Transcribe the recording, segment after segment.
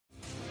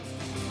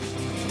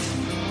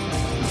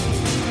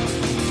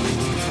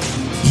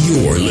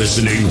You're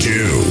listening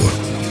to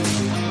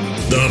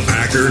the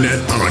Packernet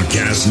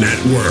Podcast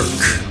Network.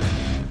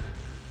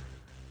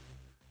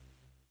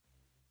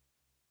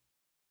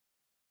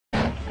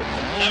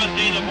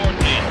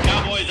 17-14,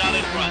 Cowboys out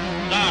in front.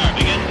 Starr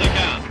begins the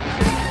count.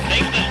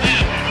 Takes the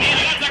snap. He's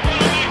got the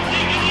quarterback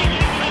sneaking. He's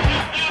going to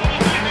touchdown.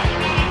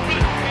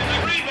 And the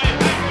Green Bay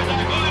Packers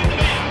are going to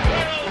be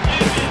world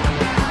champions.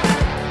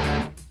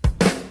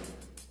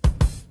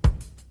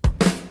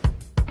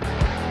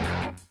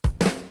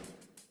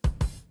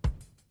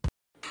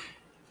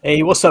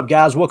 Hey, what's up,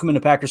 guys? Welcome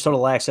into Packers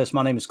Total Access.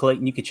 My name is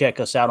Clayton. You can check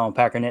us out on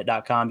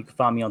Packernet.com. You can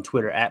find me on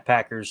Twitter at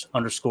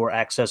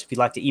Packers_access. If you'd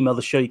like to email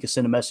the show, you can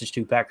send a message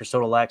to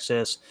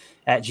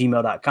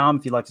PackersTotalAccess@gmail.com.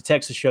 If you'd like to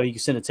text the show, you can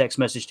send a text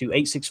message to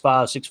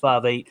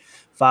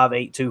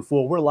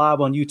 865-658-5824. We're live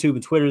on YouTube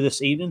and Twitter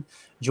this evening,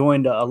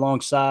 joined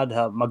alongside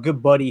my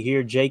good buddy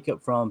here,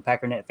 Jacob from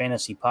Packernet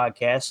Fantasy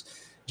Podcast.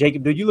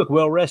 Jacob, dude, you look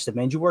well rested,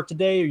 man. Did you work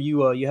today, or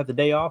you have the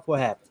day off?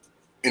 What happened?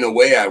 In a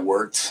way, I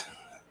worked.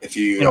 If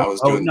you, I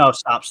was doing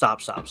stop.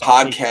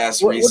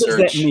 podcast research. What does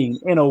that mean?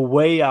 In a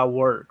way, I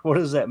work. What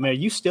does that mean? Are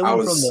you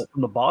stealing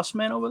from the boss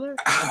man over there?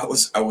 I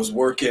was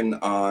working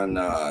on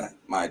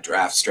my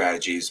draft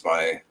strategies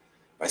by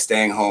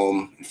staying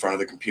home in front of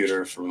the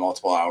computer for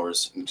multiple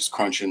hours and just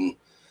crunching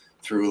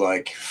through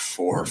like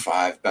 4 or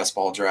 5 best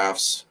ball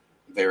drafts,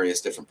 various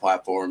different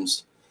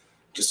platforms,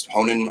 just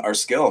honing our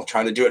skill,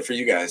 trying to do it for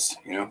you guys,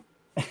 you know.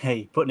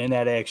 Hey, putting in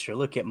that extra.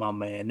 Look at my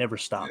man. Never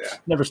stops. Yeah.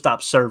 Never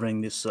stops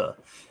serving this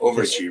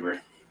overachiever,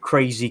 this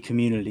crazy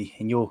community.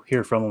 And you'll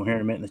hear from him here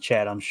in a minute in the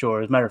chat, I'm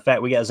sure. As a matter of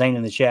fact, we got Zane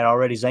in the chat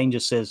already. Zane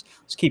just says,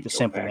 let's keep it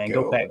simple, man.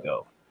 Go Pack,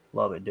 go.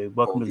 Love it, dude.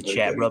 Welcome to the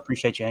chat, bro.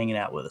 Appreciate you hanging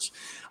out with us.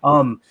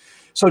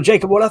 So,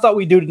 Jacob, what I thought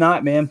we'd do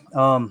tonight, man,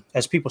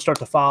 as people start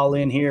to file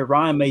in here,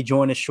 Ryan may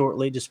join us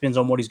shortly. It just depends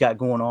on what he's got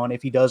going on.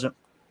 If he doesn't,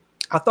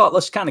 I thought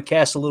let's kind of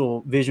cast a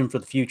little vision for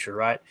the future,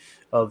 right,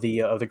 of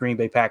the Green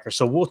Bay Packers.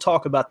 So we'll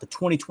talk about the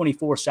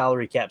 2024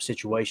 salary cap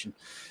situation.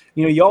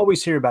 You know, you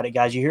always hear about it,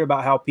 guys. You hear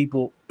about how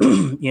people,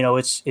 you know,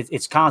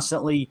 it's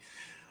constantly,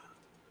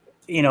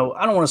 you know,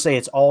 I don't want to say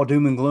it's all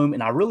doom and gloom.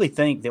 And I really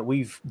think that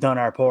we've done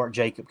our part,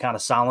 Jacob, kind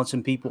of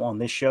silencing people on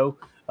this show,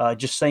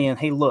 just saying,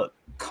 hey, look,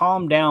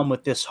 calm down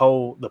with this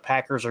whole the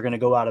Packers are going to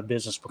go out of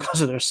business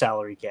because of their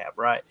salary cap,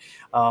 right?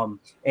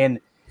 And,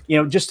 you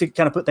know, just to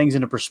kind of put things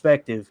into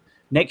perspective,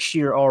 next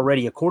year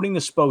already, according to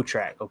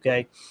Spotrac,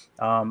 okay,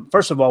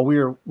 first of all,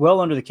 we're well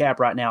under the cap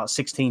right now at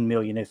 $16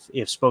 million if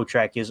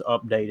Spotrac is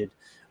updated.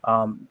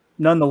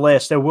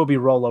 Nonetheless, there will be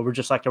rollover,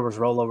 just like there was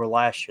rollover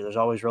last year. There's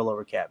always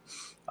rollover cap.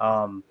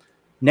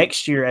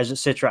 Next year, as it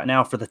sits right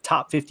now, for the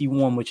top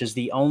 51, which is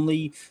the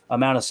only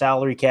amount of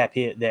salary cap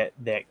hit that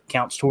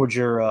counts towards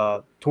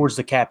your towards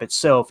the cap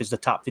itself, is the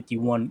top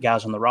 51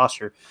 guys on the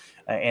roster,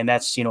 and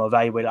that's, you know,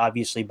 evaluated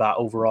obviously by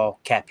overall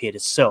cap hit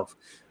itself.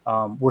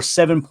 We're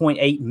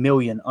 $7.8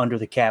 million under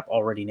the cap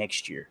already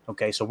next year.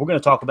 Okay, so we're going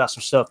to talk about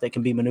some stuff that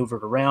can be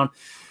maneuvered around.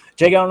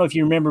 Jake, I don't know if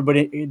you remember,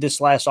 but this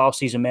last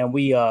offseason, man,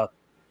 we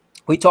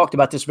talked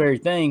about this very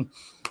thing,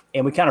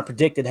 and we kind of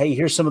predicted, hey,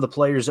 here's some of the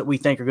players that we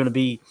think are going to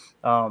be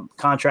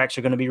contracts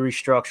are going to be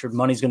restructured,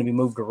 money's going to be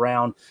moved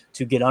around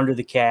to get under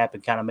the cap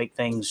and kind of make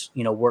things,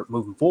 you know, work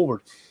moving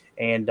forward.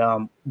 And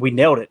we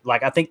nailed it.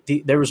 Like, I think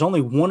there was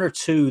only 1 or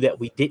 2 that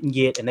we didn't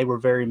get, and they were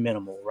very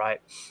minimal,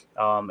 right?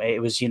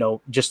 It was, you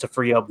know, just to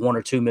free up $1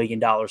 or $2 million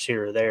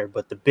here or there.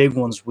 But the big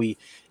ones we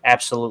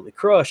absolutely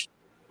crushed,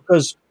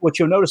 because what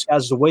you'll notice,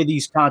 guys, is the way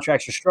these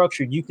contracts are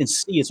structured, you can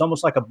see it's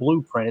almost like a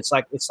blueprint. It's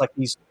like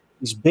these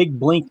big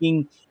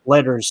blinking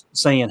letters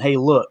saying, hey,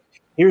 look,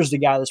 here's the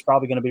guy that's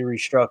probably going to be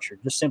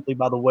restructured, just simply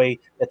by the way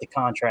that the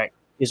contract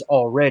is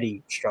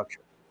already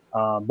structured.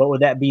 But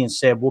with that being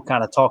said, we'll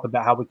kind of talk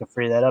about how we can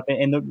free that up.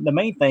 And the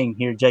main thing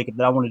here, Jacob,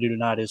 that I want to do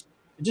tonight is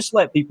just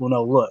let people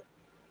know, look,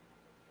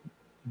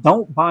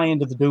 don't buy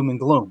into the doom and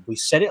gloom. We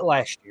said it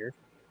last year.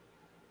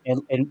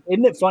 And isn't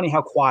it funny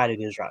how quiet it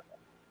is right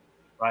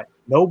now, right?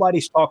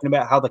 Nobody's talking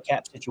about how the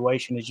cap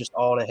situation is just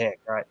all the heck,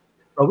 right?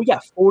 Bro, we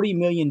got $40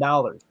 million,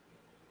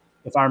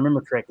 if I remember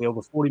correctly,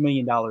 over $40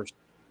 million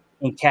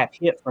in cap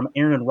hit from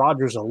Aaron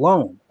Rodgers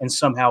alone, and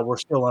somehow we're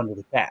still under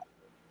the cap.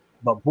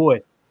 But,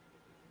 boy,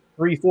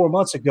 3-4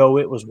 months ago,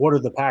 it was, what are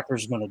the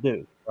Packers going to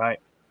do,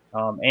 right?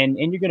 And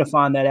you're going to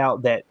find that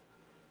out that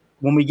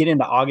when we get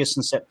into August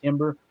and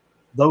September,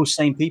 those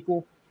same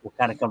people will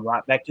kind of come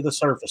right back to the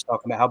surface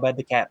talking about how bad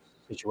the cap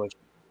situation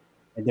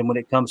is. And then when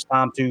it comes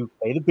time to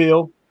pay the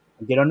bill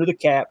and get under the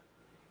cap,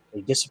 they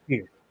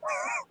disappear.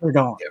 They're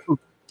gone.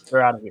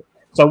 They're out of here.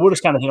 So we'll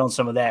just kind of hit on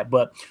some of that.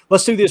 But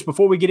let's do this.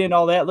 Before we get into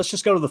all that, let's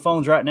just go to the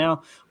phones right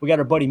now. We got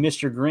our buddy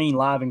Mr. Green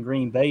live in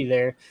Green Bay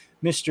there.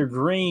 Mr.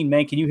 Green,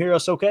 man, can you hear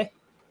us okay?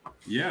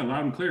 Yeah,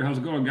 loud and clear. How's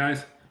it going,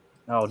 guys?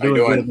 Oh, doing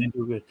good, man.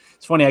 Doing good.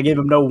 It's funny. I gave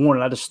him no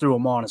warning. I just threw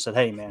him on and said,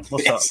 hey, man,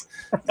 what's up?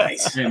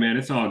 Nice. Hey, man,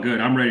 it's all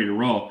good. I'm ready to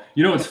roll.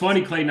 You know, it's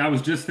funny, Clayton. I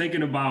was just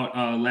thinking about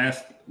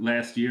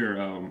last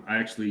year.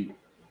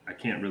 I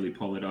can't really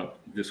pull it up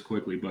this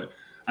quickly, but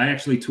I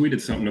actually tweeted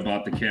something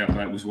about the cap.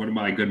 It was one of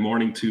my good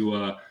morning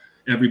to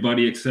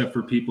everybody except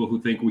for people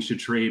who think we should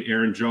trade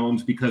Aaron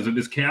Jones because of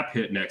his cap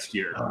hit next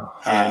year.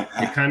 And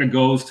it kind of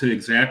goes to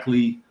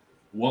exactly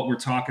what we're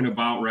talking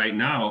about right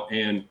now.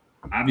 And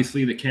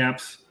obviously the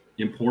cap's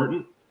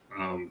important,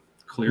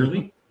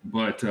 clearly,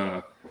 but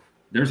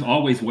there's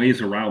always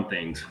ways around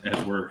things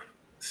as we're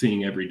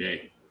seeing every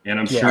day. And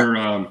I'm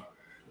sure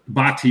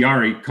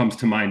Bakhtiari comes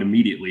to mind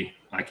immediately.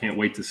 I can't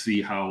wait to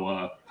see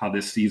how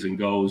this season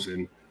goes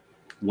and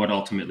what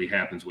ultimately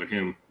happens with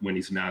him when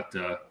he's not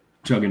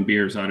chugging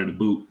beers out of the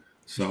boot.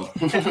 So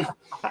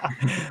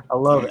I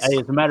love it. Hey,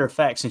 as a matter of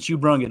fact, since you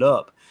brung it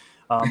up,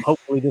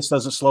 hopefully this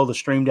doesn't slow the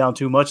stream down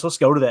too much. Let's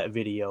go to that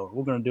video.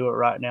 We're going to do it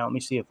right now. Let me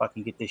see if I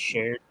can get this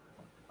shared.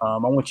 I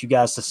want you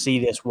guys to see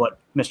this, what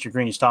Mr.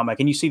 Green is talking about.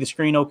 Can you see the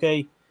screen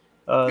okay?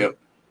 Yep.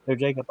 There,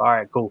 Jacob? All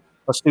right, cool.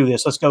 Let's do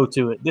this. Let's go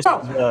to it. This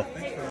is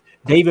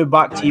David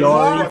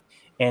Bakhtiari,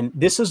 and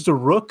this is the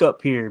rook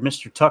up here,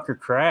 Mr. Tucker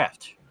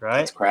Kraft, right?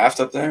 That's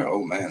Kraft up there?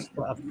 Oh, man.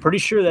 I'm pretty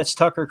sure that's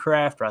Tucker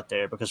Kraft right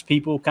there because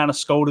people kind of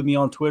scolded me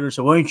on Twitter.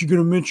 So, why ain't you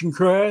going to mention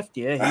Kraft?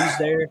 Yeah, he's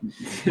there.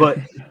 But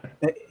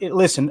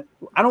listen,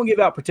 I don't give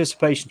out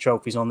participation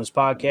trophies on this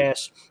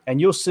podcast,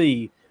 and you'll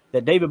see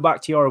that David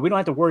Bakhtiari, we don't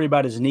have to worry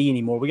about his knee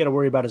anymore. We got to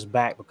worry about his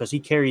back because he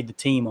carried the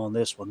team on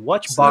this one.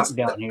 Watch Bach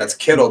down here. That's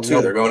Kittle,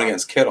 too. They're going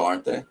against Kittle,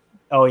 aren't they?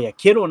 Oh, yeah,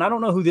 Kittle, and I don't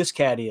know who this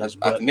cat is.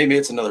 But maybe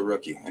it's another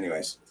rookie.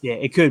 Anyways. Yeah,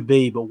 it could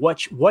be, but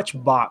watch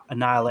Bach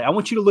annihilate. I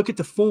want you to look at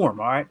the form,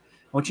 all right?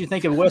 I want you to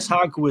think of Wes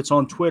Hodkiewicz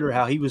on Twitter,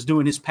 how he was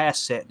doing his pass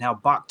set and how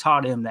Bach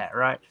taught him that,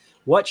 right?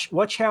 Watch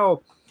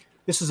how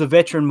this is a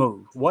veteran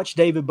move. Watch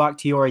David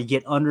Bakhtiari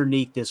get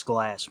underneath this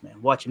glass,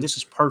 man. Watch him. This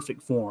is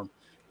perfect form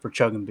for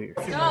chugging beer.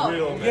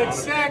 Go. Get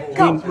set.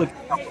 Go.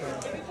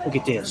 Look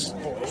at this.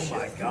 Oh,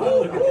 my God.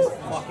 Look at this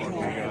fucking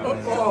there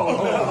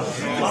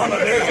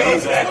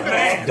goes that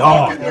man.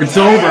 Dog. It's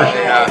over.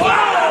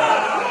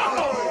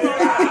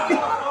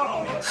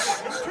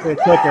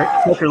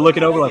 Tucker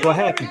looking over like, what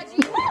happened?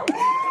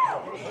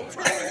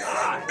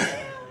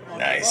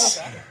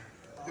 Nice.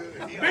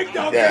 Big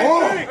dog.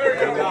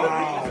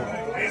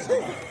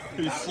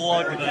 He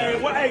slugged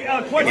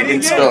that. He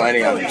didn't spill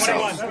any on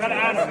himself.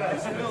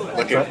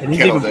 Look at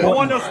Kittle there. I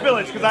want no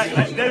spillage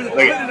because there's a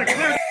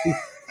clear.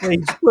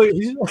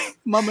 He's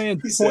my man.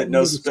 He said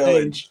no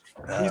spillage.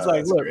 He's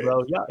like, look, great,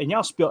 bro,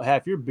 y'all spilled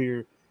half your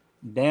beer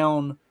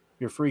down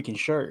your freaking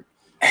shirt.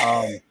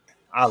 I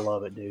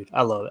love it, dude.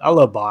 I love it. I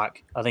love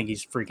Bach. I think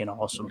he's freaking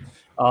awesome.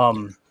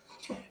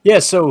 Yeah,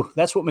 so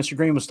that's what Mr.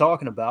 Green was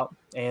talking about,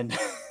 and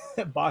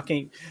Bach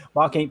ain't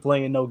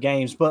playing no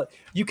games. But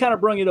you kind of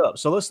bring it up,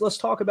 so let's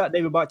talk about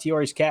David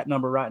Bakhtiari's cap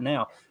number right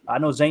now. I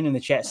know Zane in the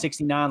chat,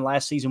 69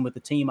 last season with the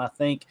team. I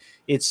think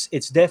it's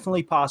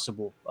definitely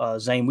possible.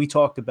 Zane, we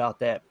talked about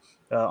that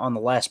on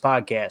the last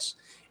podcast,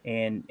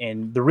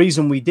 and the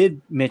reason we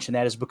did mention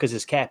that is because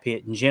his cap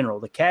hit in general.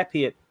 The cap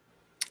hit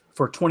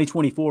for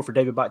 2024 for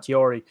David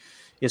Bakhtiari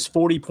is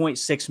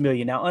 $40.6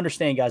 million. Now,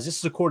 understand, guys, this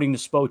is according to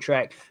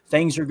Spotrac.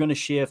 Things are going to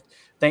shift.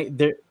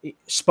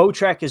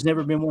 Spotrac has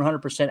never been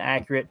 100%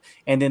 accurate,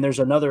 and then there's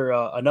another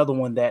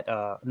one that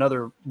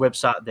another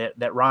website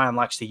that Ryan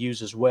likes to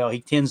use as well. He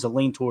tends to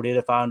lean toward it,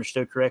 if I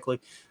understood correctly.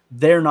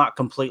 They're not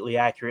completely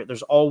accurate.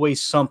 There's always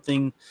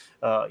something,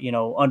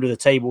 under the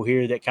table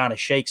here that kind of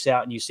shakes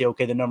out, and you see,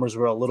 okay, the numbers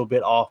were a little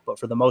bit off, but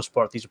for the most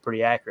part, these are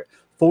pretty accurate.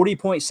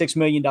 $40.6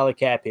 million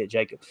cap hit,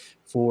 Jacob,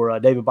 for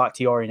David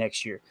Bakhtiari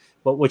next year.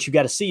 But what you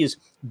got to see is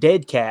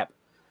dead cap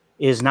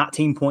is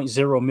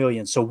 $19.0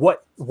 million. So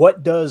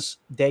what does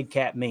dead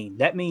cap mean?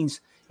 That means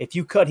if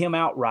you cut him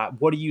outright,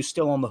 what are you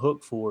still on the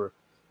hook for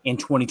in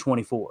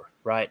 2024,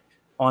 right,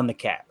 on the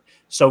cap?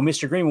 So,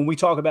 Mr. Green, when we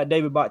talk about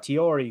David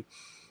Bakhtiari,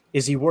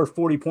 is he worth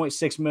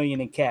 $40.6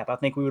 million in cap? I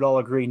think we would all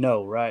agree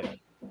no, right?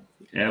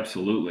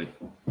 Absolutely.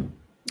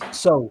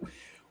 So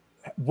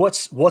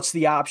what's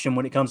the option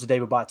when it comes to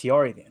David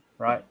Bakhtiari then,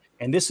 right?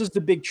 And this is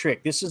the big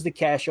trick. This is the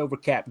cash over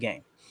cap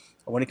game.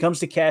 When it comes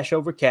to cash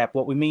over cap,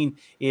 what we mean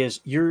is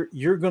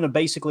you're going to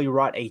basically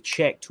write a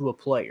check to a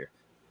player.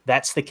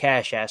 That's the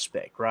cash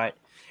aspect, right?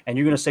 And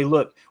you're going to say,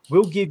 look,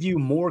 we'll give you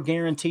more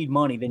guaranteed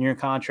money than your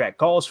contract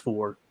calls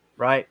for,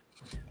 right,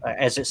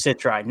 as it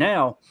sits right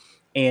now.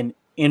 And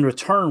in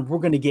return, we're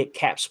going to get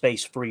cap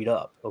space freed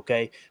up,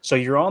 okay? So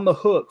you're on the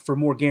hook for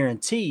more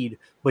guaranteed,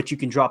 but you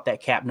can drop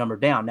that cap number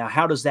down. Now,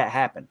 how does that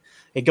happen?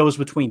 It goes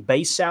between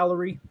base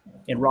salary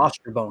and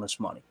roster bonus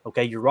money,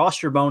 okay? Your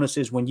roster bonus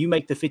is when you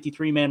make the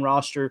 53-man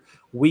roster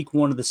week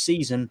one of the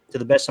season, to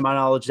the best of my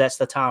knowledge, that's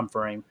the time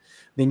frame,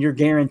 then you're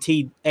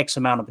guaranteed X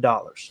amount of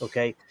dollars,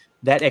 okay?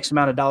 That X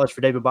amount of dollars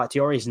for David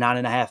Bakhtiari is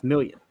 $9.5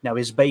 million. Now,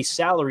 his base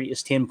salary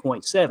is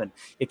 $10.7.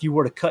 If you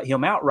were to cut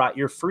him outright,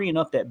 you're freeing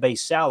up that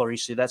base salary,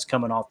 so that's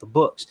coming off the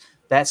books.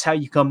 That's how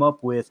you come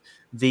up with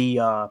the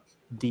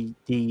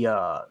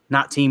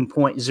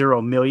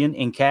 $19.0 million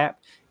in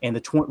cap and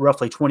the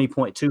roughly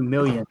 $20.2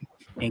 million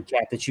in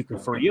cap that you can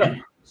free up.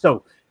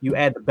 So you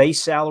add the base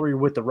salary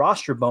with the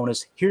roster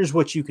bonus. Here's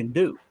what you can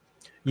do.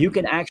 You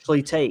can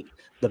actually take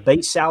the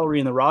base salary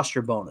and the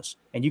roster bonus,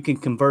 and you can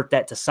convert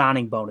that to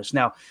signing bonus.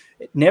 Now,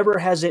 never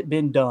has it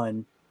been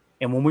done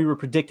And when we were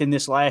predicting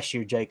this last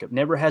year, Jacob,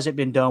 never has it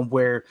been done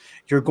where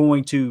you're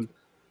going to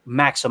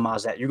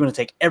maximize that. You're going to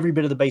take every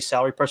bit of the base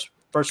salary.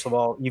 First of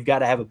all, you've got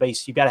to have a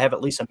base. You've got to have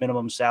at least a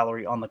minimum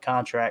salary on the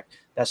contract.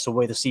 That's the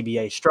way the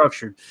CBA is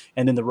structured.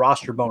 And then the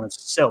roster bonus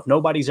itself.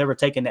 Nobody's ever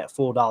taken that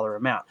full dollar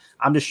amount.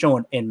 I'm just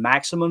showing in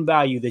maximum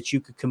value that you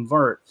could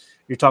convert.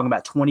 You're talking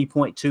about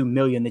 $20.2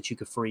 million that you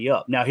could free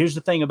up. Now, here's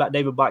the thing about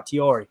David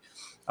Bakhtiari.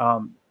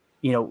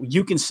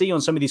 You can see on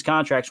some of these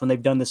contracts when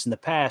they've done this in the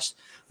past,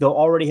 they'll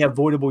already have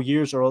voidable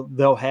years, or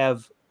they'll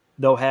have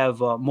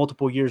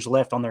multiple years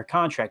left on their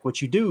contract.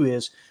 What you do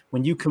is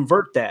when you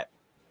convert that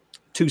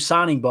to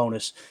signing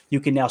bonus, you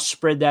can now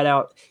spread that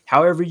out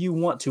however you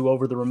want to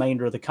over the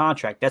remainder of the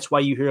contract. That's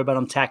why you hear about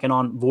them tacking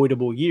on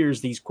voidable years,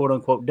 these quote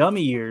unquote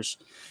dummy years,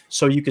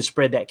 so you can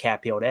spread that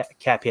cap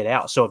hit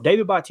out. So if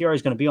David Bakhtiari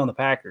is going to be on the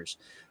Packers,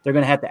 they're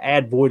going to have to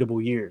add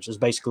voidable years is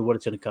basically what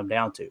it's going to come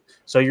down to.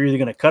 So you're either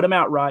going to cut him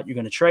outright, you're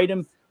going to trade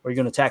him, or you're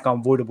going to tack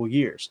on voidable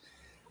years.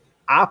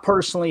 I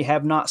personally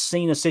have not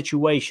seen a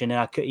situation, and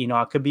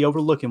I could be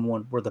overlooking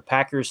one, where the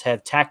Packers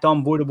have tacked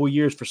on voidable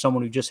years for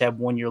someone who just had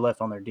 1 year left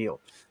on their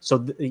deal. So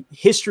the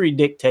history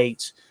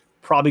dictates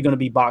probably going to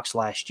be Box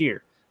last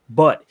year.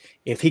 But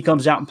if he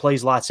comes out and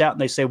plays lights out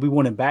and they say we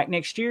want him back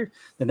next year,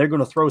 then they're going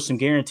to throw some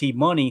guaranteed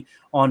money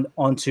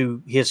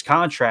onto his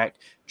contract,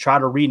 try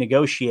to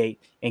renegotiate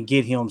and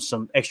get him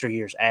some extra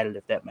years added,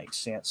 if that makes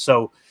sense.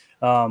 So,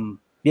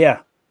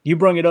 you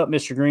bring it up,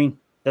 Mr. Green.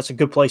 That's a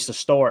good place to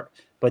start.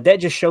 But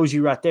that just shows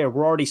you right there,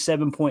 we're already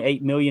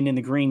 $7.8 million in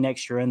the green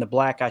next year, in the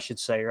black, I should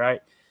say,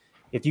 right?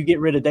 If you get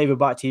rid of David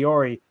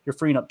Bakhtiari, you're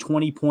freeing up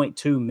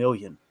 $20.2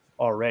 million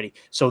already.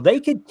 So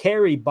they could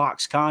carry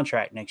Bach's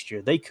contract next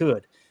year. They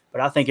could. But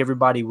I think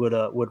everybody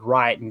would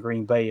riot in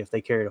Green Bay if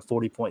they carried a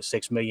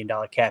 $40.6 million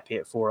cap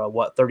hit for a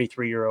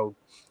 33-year-old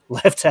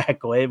left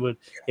tackle. It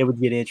would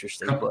get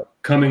interesting. But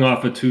coming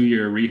off a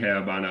 2-year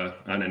rehab on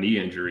a knee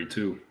injury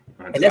too.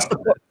 And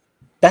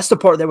that's the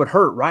part that would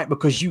hurt, right?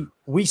 Because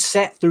we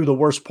sat through the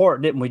worst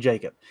part, didn't we,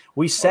 Jacob?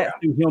 We sat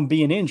through him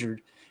being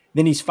injured.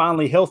 Then he's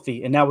finally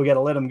healthy, and now we got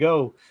to let him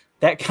go.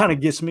 That kind of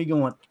gets me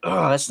going,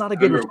 that's not a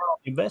good return on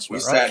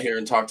investment, right? We sat here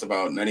and talked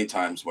about many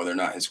times whether or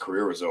not his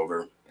career was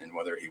over and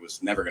whether he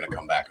was never going to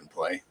come back and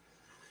play.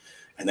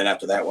 And then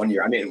after that 1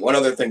 year, one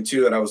other thing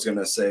too that I was going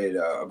to say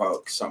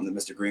about something that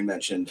Mr. Green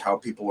mentioned, how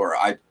people were,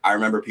 I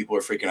remember people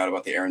were freaking out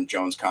about the Aaron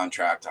Jones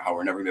contract, how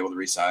we're never going to be able to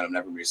re-sign him,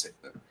 never re-sign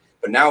him.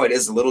 But now it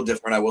is a little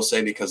different, I will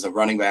say, because the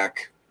running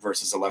back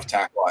versus the left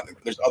tackle.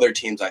 There's other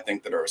teams, I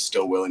think, that are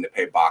still willing to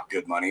pay Bach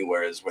good money,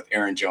 whereas with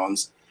Aaron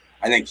Jones,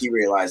 I think he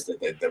realized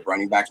that the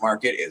running back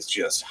market is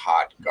just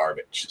hot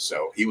garbage.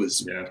 So he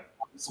was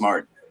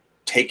smart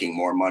taking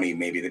more money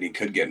maybe than he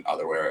could get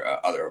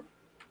other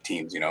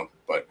teams,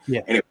 But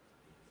anyway.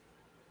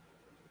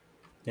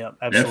 Yeah,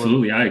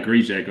 absolutely. I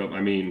agree, Jacob.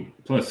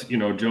 Plus,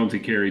 Jonesy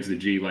carries the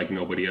G like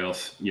nobody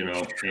else,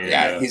 And,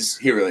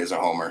 he really is a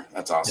homer.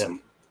 That's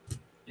awesome.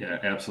 Yeah,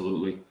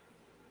 absolutely.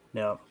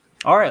 Yeah.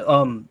 All right.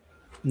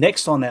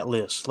 Next on that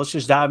list, let's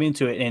just dive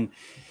into it. And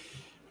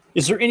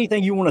is there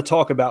anything you want to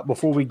talk about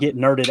before we get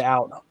nerded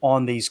out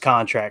on these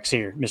contracts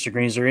here, Mr.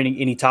 Green? Is there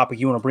any topic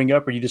you want to bring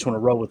up, or you just want to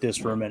roll with this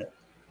for a minute?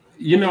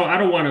 I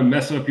don't want to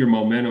mess up your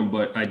momentum,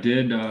 but I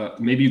did.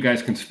 Maybe you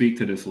guys can speak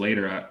to this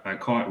later. I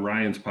caught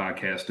Ryan's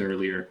podcast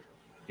earlier,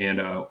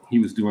 and he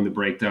was doing the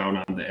breakdown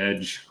on the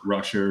edge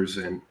rushers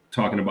and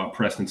talking about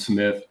Preston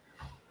Smith.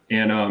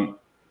 And,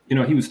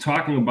 he was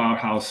talking about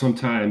how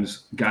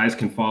sometimes guys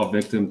can fall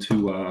victim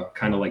to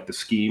kind of like the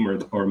scheme,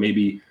 or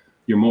maybe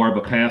you're more of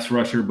a pass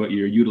rusher, but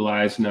you're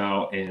utilized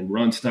now in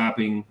run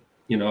stopping,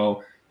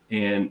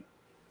 and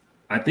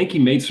I think he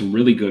made some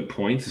really good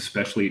points,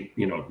 especially,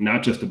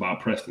 not just about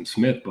Preston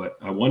Smith, but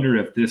I wonder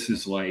if this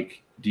is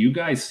do you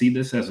guys see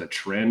this as a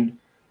trend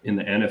in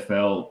the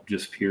NFL,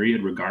 just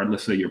period,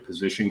 regardless of your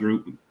position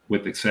group,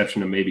 with the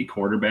exception of maybe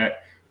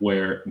quarterback,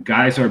 where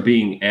guys are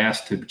being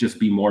asked to just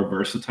be more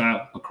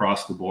versatile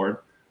across the board?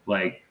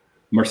 Like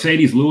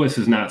Mercedes Lewis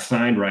is not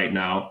signed right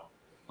now.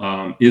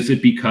 Is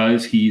it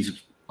because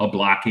he's a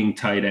blocking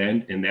tight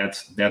end, and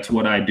that's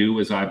what I do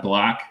is I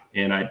block,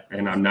 and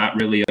I'm not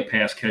really a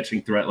pass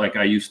catching threat like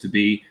I used to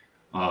be.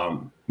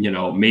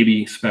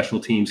 Maybe special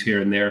teams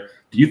here and there.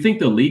 Do you think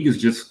the league is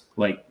just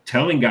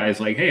telling guys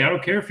hey, I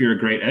don't care if you're a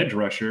great edge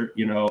rusher,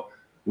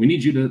 we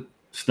need you to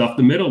stuff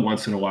the middle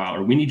once in a while,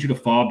 or we need you to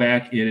fall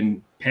back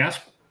in pass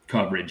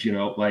coverage,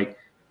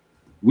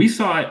 we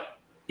saw it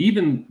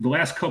even the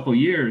last couple of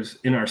years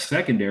in our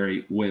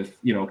secondary with,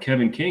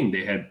 Kevin King.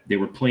 They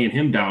were playing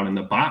him down in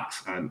the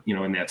box on,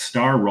 in that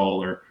star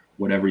role or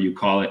whatever you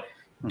call it.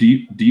 Do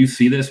you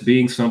see this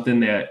being something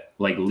that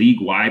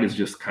league wide is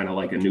just kind of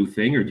a new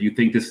thing, or do you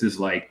think this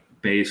is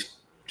based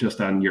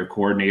just on your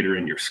coordinator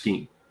and your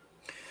scheme?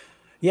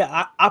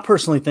 Yeah, I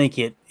personally think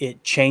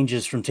it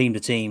changes from team to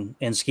team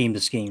and scheme to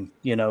scheme.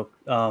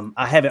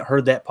 I haven't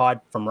heard that pod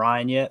from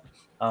Ryan yet.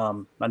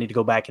 I need to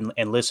go back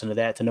and listen to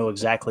that to know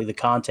exactly the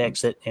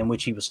context in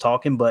which he was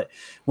talking. But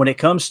when it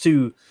comes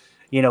to,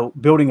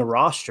 building a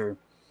roster,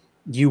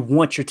 you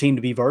want your team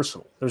to be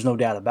versatile. There's no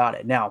doubt about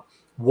it. Now,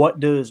 what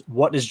does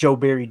Joe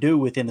Barry do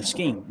within the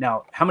scheme?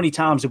 Now, how many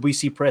times did we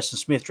see Preston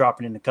Smith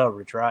dropping into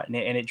coverage, right? And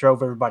it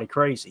drove everybody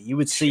crazy. You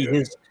would see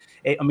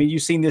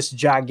you've seen this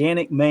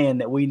gigantic man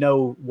that we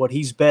know what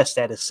he's best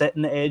at is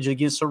setting the edge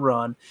against a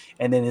run.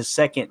 And then his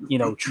second,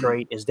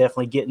 trait is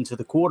definitely getting to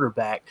the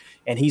quarterback,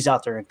 and he's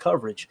out there in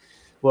coverage.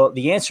 Well,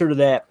 the answer to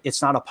that,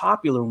 it's not a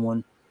popular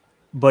one,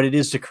 but it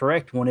is the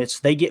correct one.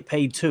 It's they get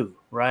paid too,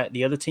 right?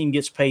 The other team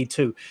gets paid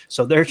too.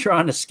 So they're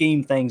trying to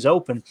scheme things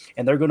open,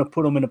 and they're going to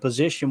put them in a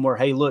position where,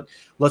 hey, look,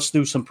 let's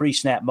do some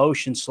pre-snap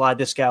motion, slide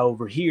this guy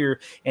over here.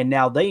 And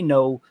now they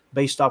know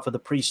based off of the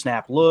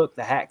pre-snap look,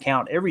 the hat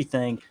count,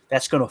 everything,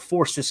 that's going to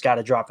force this guy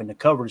to drop into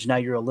coverage. Now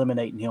you're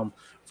eliminating him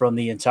from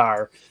the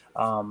entire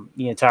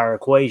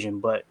equation.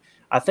 But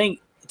I think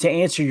to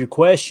answer your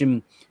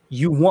question,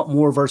 you want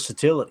more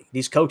versatility.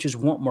 These coaches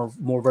want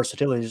more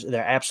versatility.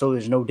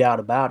 There's no doubt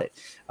about it.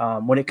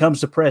 When it comes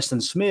to Preston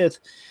Smith,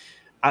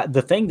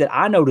 the thing that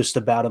I noticed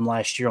about him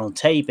last year on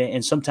tape,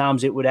 and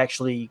sometimes it would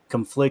actually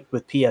conflict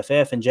with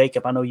PFF, and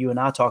Jacob, I know you and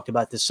I talked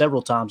about this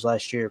several times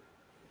last year,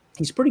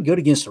 he's pretty good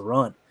against the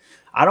run.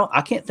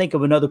 I can't think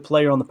of another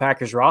player on the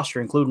Packers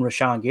roster, including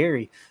Rashawn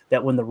Gary,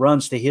 that when the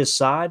run's to his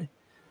side,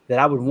 that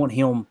I would want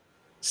him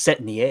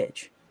setting the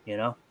edge.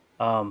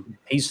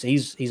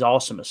 He's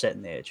awesome at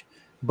setting the edge.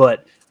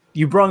 But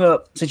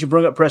since you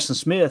brought up Preston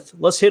Smith,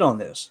 let's hit on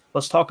this.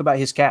 Let's talk about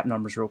his cap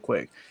numbers real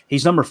quick.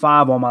 He's number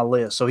 5 on my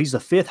list. So he's the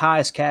 5th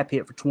highest cap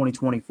hit for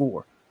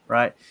 2024,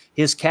 right?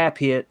 His cap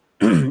hit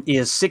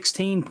is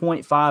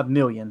 $16.5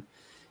 million,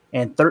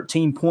 and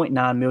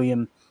 $13.9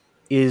 million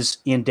is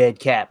in dead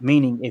cap,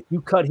 meaning if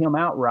you cut him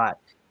outright,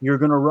 you're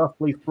going to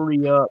roughly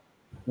free up,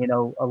 a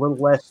little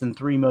less than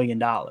 $3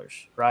 million,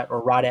 right?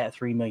 Or right at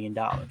 $3 million.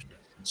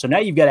 So now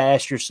you've got to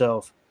ask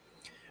yourself,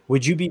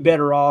 would you be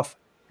better off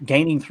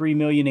gaining $3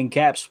 million in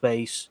cap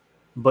space,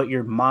 but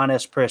you're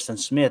minus Preston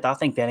Smith? I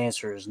think that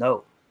answer is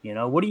no.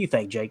 What do you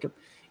think, Jacob?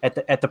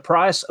 At the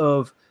price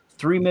of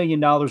 $3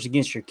 million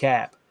against your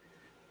cap,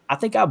 I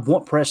think I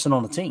want Preston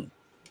on the team.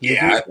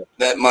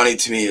 That money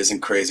to me isn't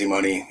crazy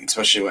money,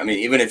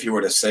 especially, even if you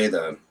were to say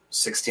the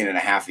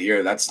 16.5 a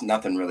year, that's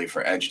nothing really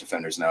for edge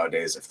defenders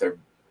nowadays if they're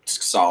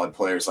solid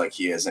players like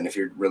he is. And if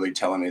you're really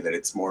telling me that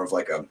it's more of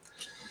like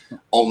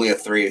only a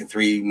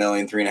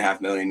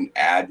 $3.5 million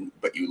ad,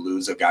 but you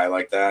lose a guy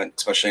like that,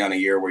 especially on a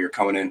year where you're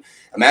coming in.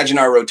 Imagine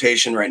our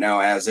rotation right now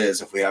as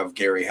is. If we have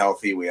Gary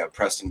healthy, we have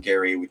Preston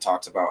Gary. We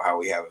talked about how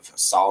we have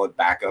solid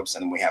backups,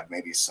 and then we have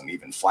maybe some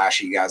even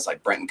flashy guys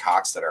like Brenton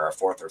Cox that are our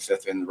 4th or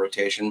 5th in the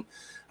rotation.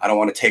 I don't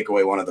want to take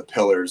away one of the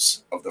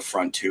pillars of the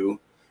front two,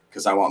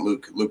 because I want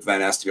Luke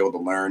Van Ness to be able to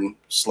learn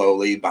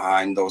slowly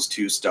behind those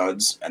 2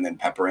 studs and then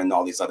pepper in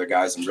all these other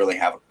guys and really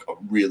have a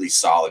really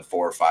solid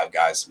 4 or 5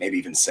 guys, maybe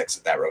even 6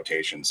 at that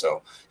rotation.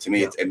 So to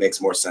me, it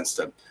makes more sense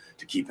to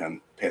keep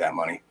him, pay that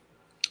money.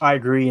 I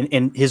agree.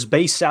 And his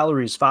base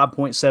salary is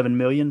 $5.7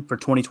 million for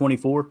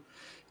 2024.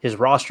 His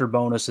roster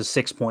bonus is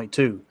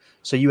 6.2.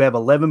 So you have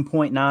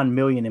 $11.9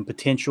 million in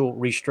potential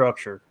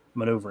restructure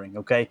maneuvering.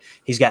 Okay.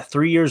 He's got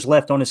 3 years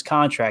left on his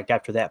contract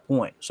after that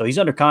point. So he's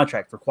under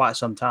contract for quite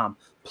some time.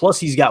 Plus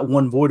he's got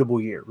 1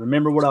 voidable year.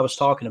 Remember what I was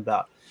talking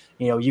about?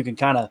 You can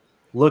kind of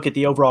look at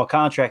the overall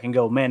contract and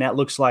go, man, that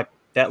looks like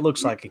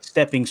a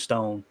stepping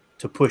stone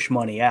to push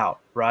money out,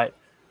 right?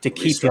 To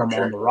keep him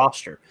on the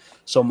roster.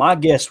 So my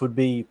guess would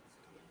be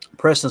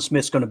Preston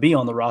Smith's going to be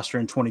on the roster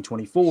in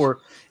 2024.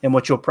 And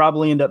what you'll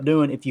probably end up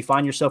doing if you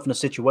find yourself in a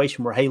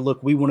situation where, hey,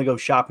 look, we want to go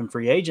shopping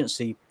free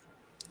agency,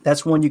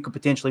 that's when you could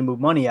potentially move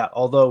money out,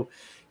 although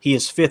he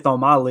is 5th on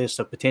my list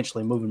of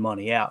potentially moving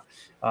money out.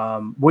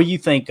 What do you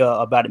think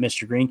about it,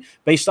 Mr. Green?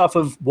 Based off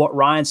of what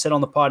Ryan said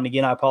on the pod, and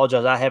again, I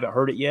apologize, I haven't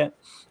heard it yet.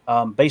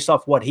 Based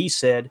off what he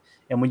said,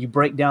 and when you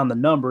break down the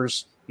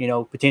numbers,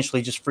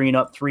 potentially just freeing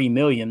up $3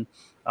 million,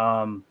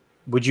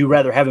 would you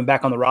rather have him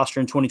back on the roster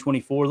in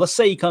 2024? Let's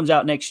say he comes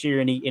out next year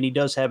and he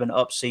does have an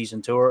up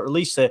season too, or at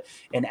least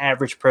an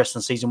average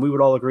Preston season. We would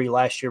all agree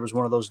last year was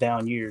one of those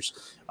down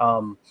years.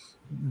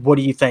 What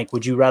do you think?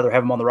 Would you rather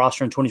have him on the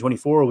roster in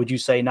 2024, or would you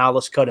say, nah,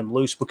 let's cut him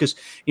loose? Because,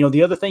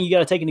 the other thing you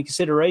got to take into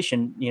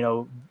consideration,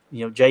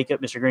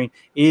 Jacob, Mr. Green,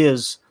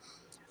 is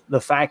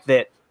the fact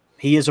that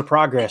he is a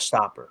progress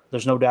stopper.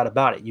 There's no doubt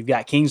about it. You've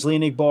got Kingsley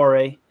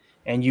Enagbare,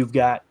 and you've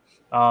got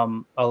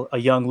a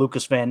young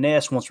Lucas Van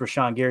Ness once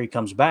Rashawn Gary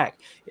comes back.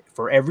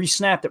 For every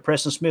snap that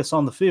Preston Smith's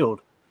on the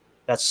field,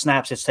 that's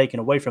snaps that's taken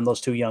away from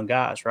those 2 young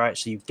guys, right?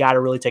 So you've got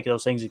to really take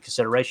those things into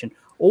consideration.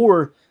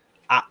 Or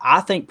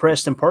I think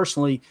Preston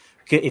personally,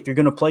 if you're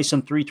going to play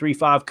some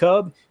 3-3-5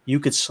 Cub, you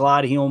could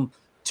slide him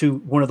to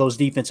one of those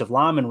defensive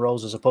lineman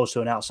roles as opposed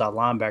to an outside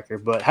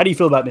linebacker. But how do you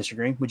feel about Mr.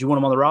 Green? Would you want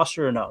him on the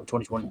roster or no,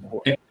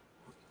 2024?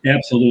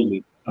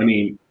 Absolutely.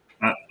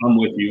 I'm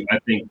with you. I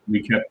think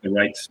we kept the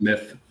right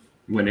Smith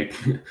when it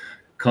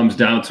comes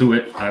down to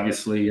it.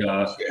 Obviously,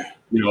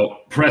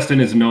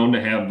 Preston is known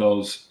to have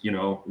those,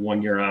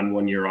 1 year on,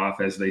 1 year off,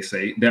 as they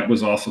say. That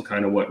was also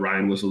kind of what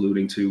Ryan was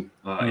alluding to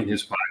in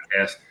his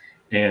podcast.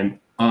 And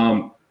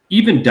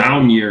even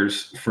down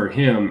years for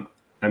him,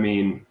 I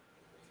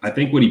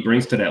think what he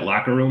brings to that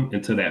locker room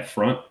and to that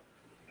front,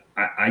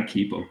 I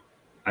keep him.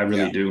 I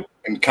really do.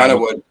 And kind of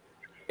what,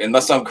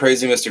 unless I'm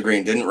crazy, Mr.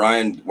 Green,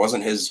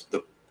 wasn't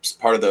the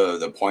part of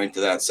the point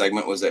of that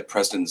segment was that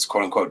Preston's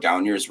quote unquote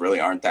down years really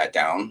aren't that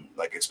down.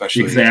 Like,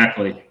 especially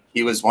exactly.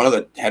 He was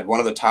had one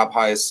of the top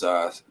highest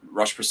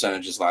rush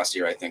percentages last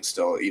year, I think,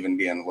 still even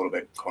being a little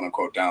bit quote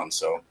unquote down.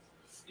 So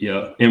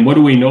yeah. And what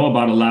do we know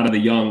about a lot of the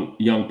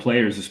young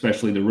players,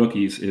 especially the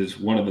rookies, is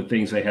one of the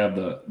things they have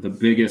the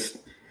biggest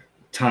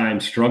time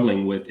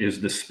struggling with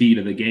is the speed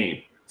of the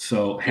game.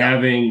 So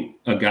having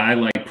a guy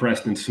like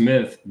Preston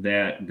Smith,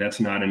 that's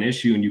not an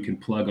issue, and you can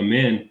plug him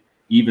in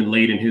even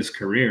late in his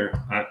career,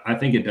 I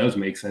think it does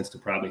make sense to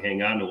probably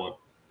hang on to him.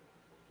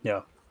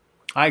 Yeah,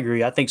 I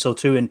agree. I think so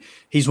too. And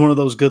he's one of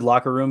those good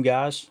locker room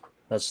guys.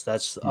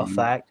 That's a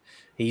fact.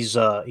 He's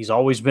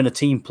always been a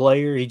team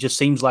player. He just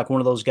seems like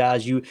one of those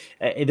guys.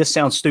 This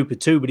sounds stupid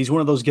too, but he's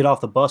one of those get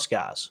off the bus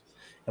guys.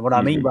 And what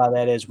I mean by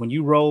that is when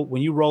you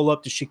roll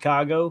up to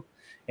Chicago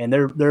and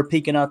they're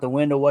peeking out the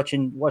window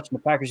watching the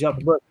Packers get off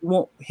the bus, you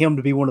want him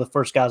to be one of the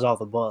first guys off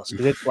the bus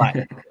because it's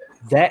like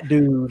that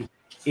dude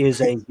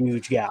is a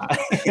huge guy.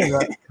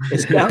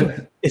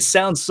 It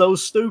sounds so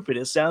stupid.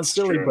 It sounds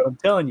silly, but I'm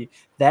telling you,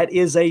 that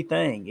is a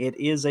thing. It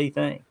is a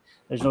thing.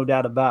 There's no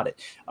doubt about it.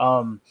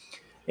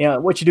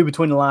 What you do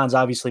between the lines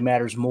obviously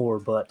matters more,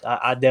 but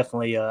I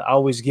definitely I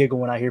always giggle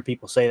when I hear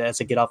people say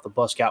that's a get off the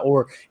bus guy.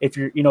 Or if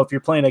you're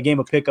playing a game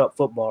of pickup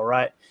football,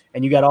 right,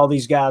 and you got all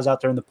these guys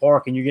out there in the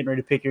park and you're getting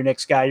ready to pick your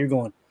next guy, you're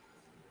going,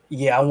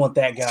 yeah, I want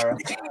that guy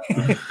right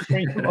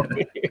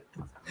there.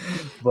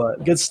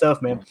 But good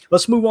stuff, man.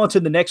 Let's move on to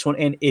the next one.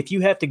 And if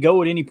you have to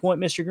go at any point,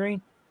 Mr.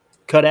 Green,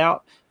 cut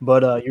out.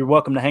 But you're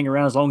welcome to hang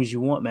around as long as you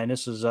want, man.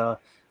 This is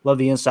love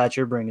the insights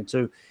you're bringing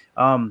too.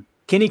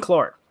 Kenny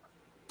Clark,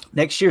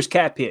 next year's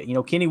cap hit.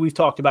 Kenny, we've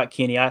talked about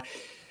Kenny.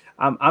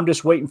 I'm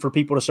just waiting for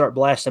people to start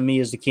blasting me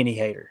as the Kenny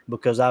hater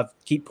because I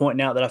keep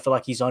pointing out that I feel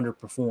like he's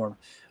underperformed.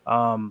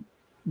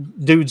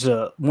 Dude's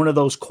one of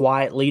those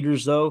quiet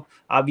leaders, though.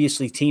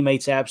 Obviously,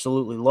 teammates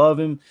absolutely love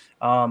him.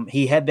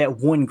 He had that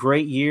one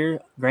great year.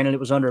 Granted, it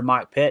was under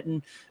Mike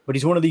Pettin, but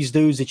he's one of these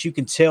dudes that you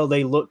can tell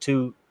they look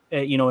to,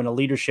 in a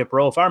leadership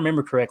role. If I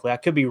remember correctly, I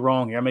could be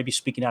wrong here. I may be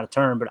speaking out of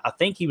turn, but I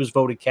think he was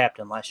voted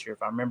captain last year,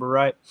 if I remember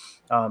right,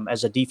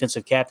 as a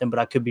defensive captain, but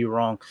I could be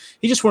wrong.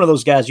 He's just one of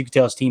those guys you can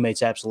tell his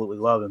teammates absolutely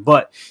love him.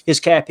 But his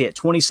cap hit,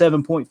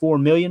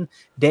 $27.4 million,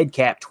 dead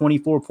cap,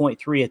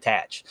 $24.3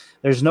 attached.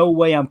 There's no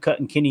way I'm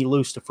cutting Kenny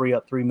loose to free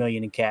up $3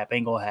 million in cap.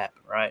 Ain't going to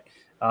happen, right?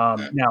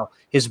 Now,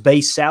 his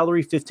base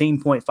salary,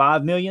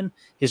 $15.5 million.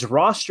 His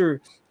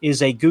roster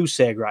is a goose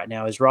egg right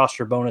now. His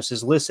roster bonus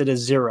is listed as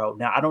 0.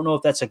 Now, I don't know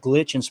if that's a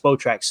glitch in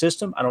Spotrac's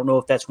system. I don't know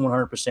if that's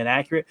 100%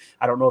 accurate.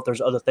 I don't know if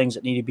there's other things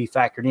that need to be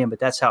factored in, but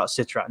that's how it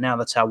sits right now.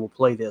 That's how we'll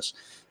play this.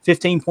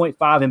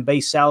 15.5 in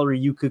base salary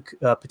you could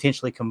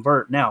potentially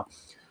convert. Now,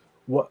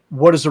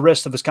 what does the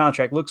rest of his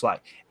contract looks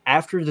like?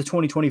 After the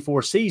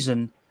 2024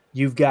 season,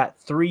 you've got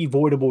 3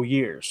 voidable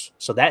years.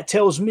 So that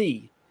tells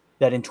me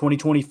that in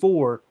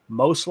 2024,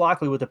 most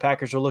likely what the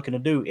Packers are looking to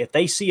do, if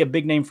they see a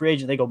big-name free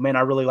agent, they go, man,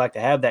 I really like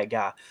to have that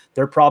guy.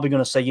 They're probably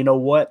going to say, you know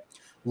what,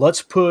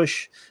 let's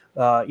push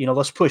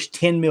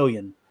 $10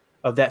 million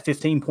of that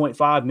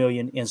 $15.5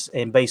 million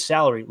in base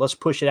salary. Let's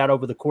push it out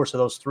over the course of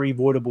those 3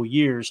 voidable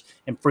years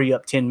and free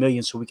up $10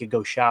 million so we could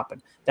go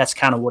shopping. That's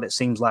kind of what it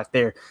seems like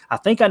there. I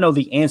think I know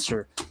the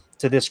answer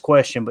to this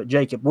question, but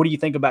Jacob, what do you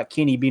think about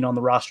Kenny being on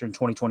the roster in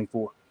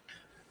 2024?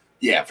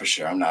 Yeah, for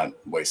sure. I'm not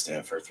wasting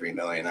it for $3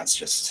 million. That's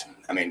just,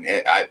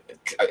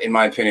 in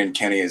my opinion,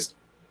 Kenny is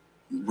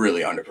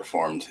really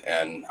underperformed,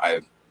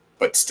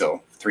 but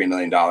still $3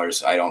 million.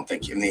 I don't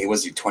think.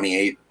 Was he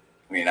 28?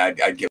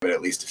 I'd give it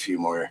at least a few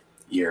more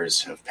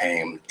years of paying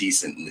him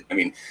decent.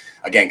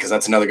 Again, because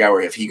that's another guy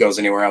where if he goes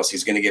anywhere else,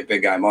 he's going to get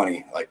big guy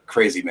money, like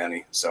crazy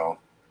money. So,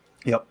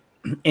 yep.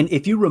 And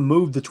if you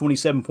remove the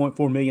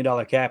 $27.4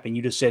 million cap and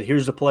you just said,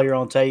 here's the player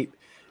on tape,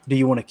 do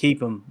you want to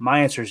keep him? My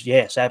answer is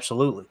yes,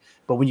 absolutely.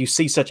 But when you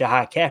see such a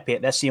high cap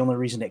hit, that's the only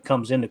reason it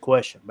comes into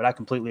question. But I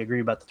completely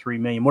agree about the $3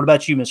 million. What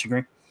about you, Mr.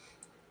 Green?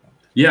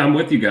 Yeah, I'm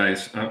with you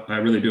guys. I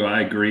really do.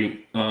 I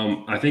agree.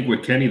 I think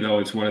with Kenny, though,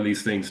 it's one of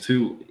these things,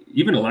 too.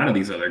 Even a lot of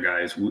these other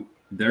guys,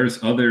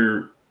 there's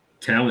other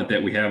talent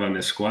that we have on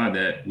this squad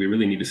that we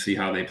really need to see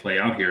how they play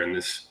out here in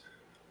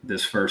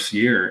this first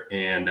year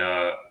and,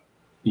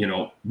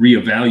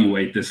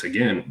 reevaluate this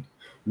again.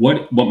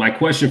 What my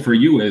question for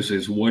you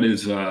is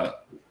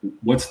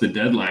what's the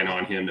deadline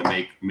on him to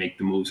make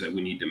the moves that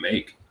we need to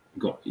make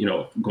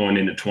going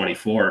into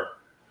 24?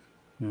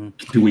 Are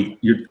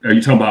you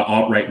talking about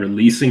outright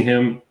releasing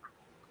him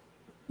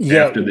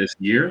after this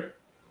year?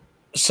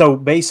 So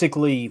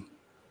basically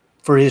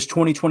for his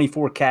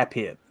 2024 cap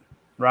hit,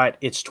 right,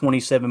 it's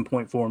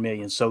 $27.4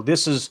 million. So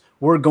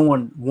we're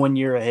going 1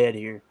 year ahead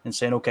here and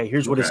saying, okay,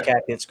 here's what his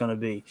cap hit's going to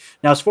be.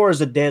 Now, as far as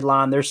the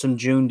deadline, there's some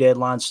June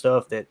deadline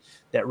stuff that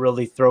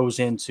really throws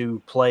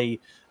into play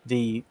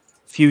the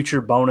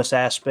future bonus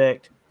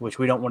aspect, which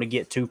we don't want to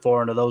get too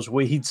far into those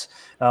weeds.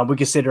 We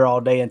could sit here all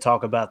day and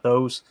talk about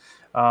those.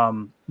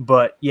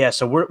 But yeah,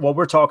 so what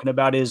we're talking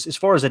about is as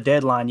far as a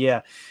deadline,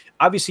 yeah,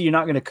 obviously you're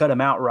not going to cut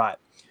him outright,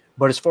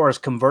 But as far as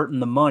converting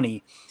the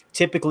money,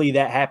 typically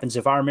that happens,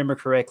 if I remember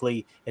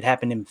correctly, it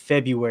happened in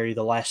February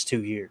the last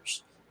 2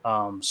 years.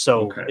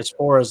 So as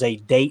far as a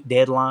date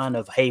deadline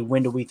of, hey,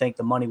 when do we think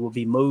the money will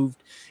be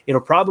moved?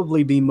 It'll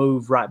probably be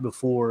moved right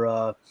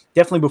before,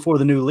 definitely before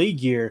the new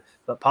league year,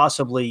 but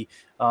possibly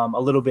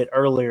a little bit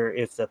earlier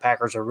if the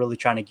Packers are really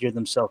trying to gear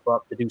themselves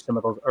up to do some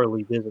of those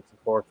early visits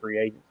for free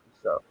agency.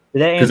 So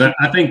did that answer?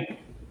 I think,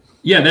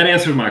 yeah, that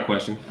answers my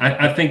question.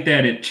 I think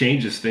that it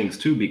changes things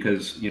too,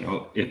 because, you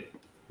know, if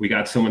we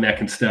got someone that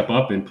can step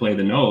up and play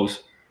the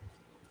nose,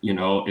 you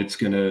know, it's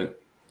going to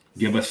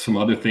give us some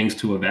other things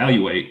to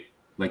evaluate.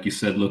 Like you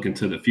said, look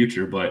into the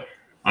future, but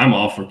I'm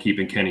all for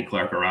keeping Kenny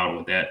Clark around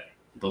with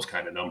those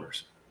kind of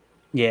numbers.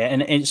 Yeah,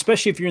 and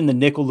especially if you're in the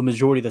nickel the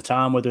majority of the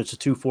time, whether it's a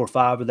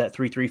 2-4-5 or that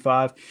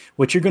 3-3-5,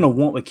 what you're going to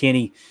want with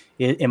Kenny,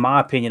 in my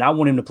opinion, I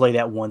want him to play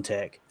that one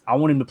tech. I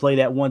want him to play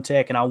that one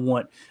tech, and I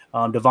want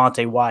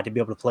Devontae Wyatt to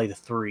be able to play the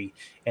 3.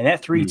 And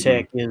that 3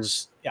 tech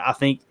is, I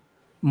think,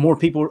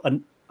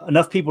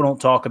 enough people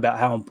don't talk about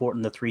how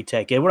important the 3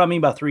 tech is. What I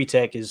mean by 3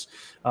 tech is,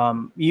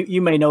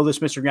 you may know this,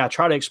 Mr. Green. I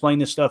try to explain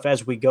this stuff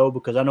as we go,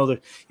 because I know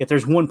that if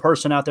there's one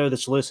person out there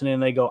that's listening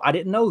and they go, I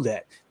didn't know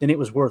that, then it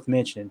was worth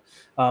mentioning.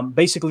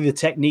 Basically, the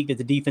technique that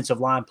the defensive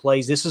line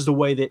plays, this is the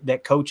way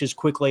that coaches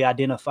quickly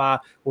identify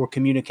or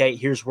communicate,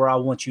 here's where I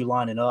want you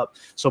lining up.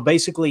 So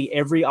basically,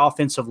 every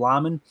offensive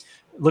lineman,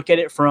 look at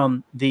it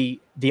from the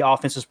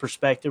offense's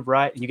perspective,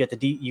 right? You get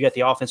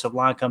the offensive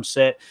line come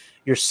set.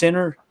 Your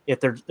center, if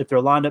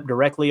they're lined up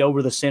directly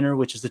over the center,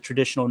 which is the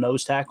traditional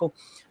nose tackle,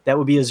 that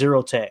would be a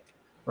 0 tech,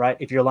 right?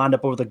 If you're lined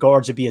up over the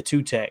guards, it'd be a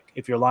 2 tech.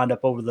 If you're lined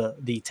up over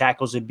the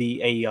tackles, it'd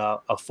be a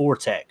 4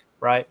 tech,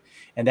 right?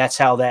 And that's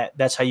how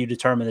you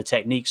determine the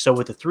technique. So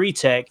with the 3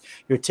 tech,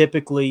 you're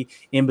typically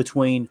in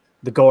between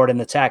the guard and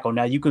the tackle.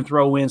 Now you can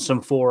throw in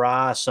some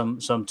 4-eye, some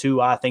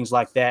 2-eye, things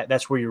like that.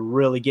 That's where you're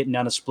really getting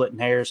down to splitting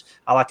hairs.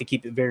 I like to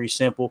keep it very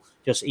simple,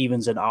 just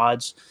evens and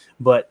odds.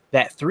 But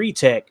that 3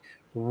 tech,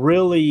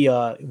 really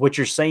what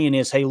you're saying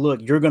is, hey,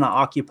 look, you're going to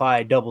occupy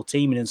a double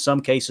team and in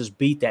some cases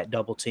beat that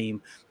double team.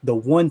 The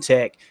 1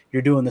 tech,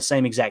 you're doing the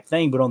same exact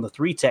thing, but on the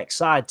 3 tech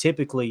side,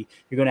 typically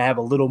you're going to have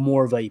a little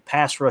more of a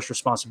pass rush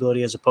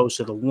responsibility as opposed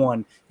to the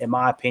 1, in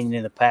my opinion,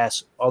 in the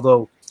pass.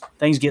 Although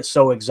things get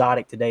so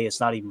exotic today,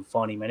 it's not even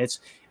funny, man.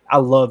 I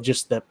love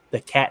just the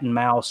cat and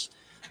mouse,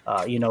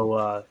 I don't even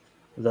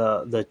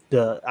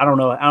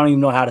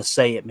know how to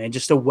say it, man.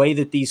 Just the way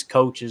that these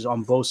coaches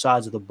on both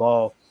sides of the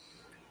ball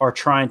are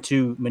trying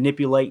to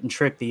manipulate and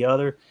trick the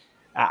other.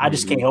 I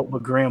just can't help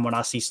but grin when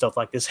I see stuff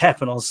like this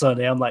happen on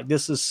Sunday. I'm like,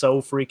 this is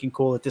so freaking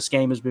cool that this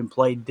game has been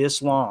played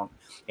this long,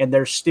 and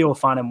they're still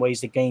finding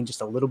ways to gain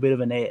just a little bit of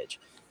an edge,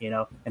 you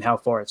know, and how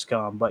far it's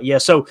come. But yeah,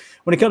 so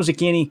when it comes to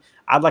Kenny,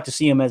 I'd like to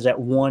see him as that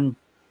 1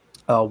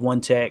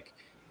 tech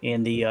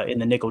in the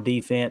nickel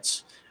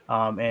defense,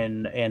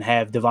 and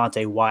have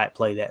Devontae Wyatt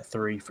play that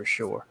 3 for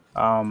sure.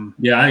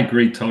 Yeah, I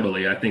agree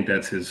totally. I think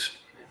that's his,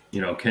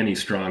 Kenny's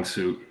strong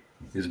suit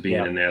is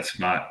being in that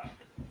spot.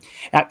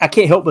 I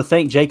can't help but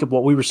think, Jacob,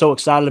 what we were so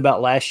excited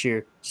about last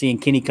year, seeing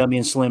Kenny come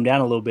in, slim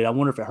down a little bit. I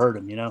wonder if it hurt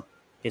him.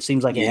 It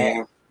seems like it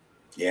had.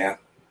 Yeah.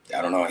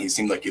 I don't know. He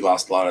seemed like he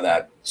lost a lot of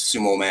that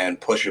sumo man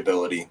push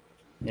ability.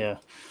 Yeah.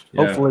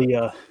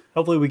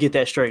 Hopefully we get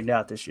that straightened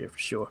out this year for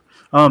sure.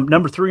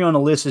 Number 3 on the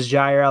list is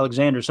Jair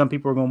Alexander. Some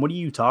people are going, what are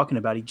you talking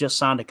about? He just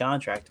signed a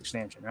contract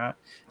extension, right?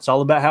 It's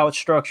all about how it's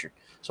structured.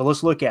 So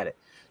let's look at it.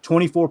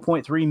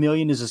 $24.3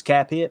 million is his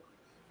cap hit.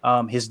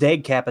 His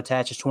dead cap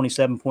attached is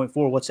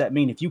 27.4. What's that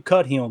mean? If you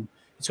cut him,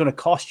 it's going to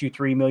cost you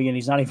 $3 million.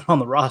 He's not even on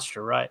the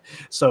roster, right?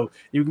 So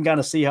you can kind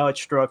of see how it's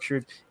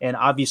structured. And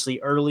obviously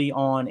early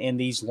on in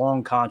these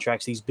long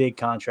contracts, these big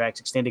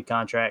contracts, extended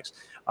contracts,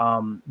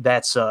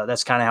 that's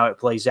kind of how it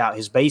plays out.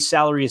 His base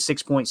salary is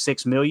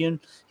 $6.6 million.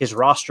 His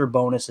roster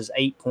bonus is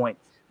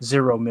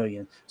 $8.0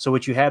 million. So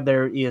what you have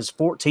there is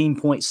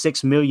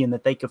 $14.6 million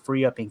that they could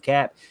free up in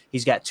cap.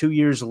 He's got 2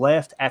 years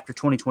left after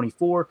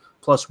 2024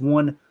 plus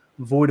 1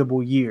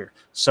 voidable year.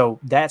 So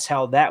that's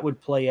how that would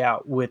play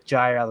out with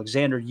Jair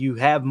Alexander. You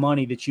have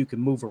money that you can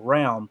move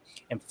around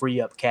and free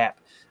up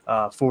cap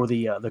for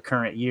the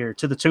current year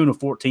to the tune of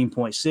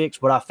 14.6.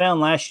 What I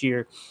found last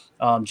year,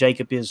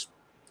 Jacob, is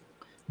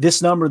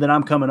this number that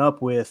I'm coming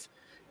up with.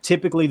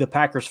 Typically, the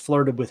Packers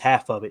flirted with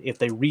half of it. If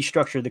they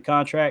restructured the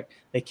contract,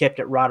 they kept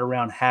it right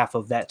around half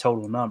of that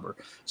total number.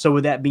 So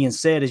with that being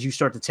said, as you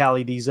start to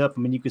tally these up,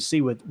 I mean, you can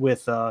see with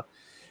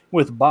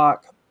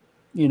Bach,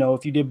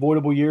 if you did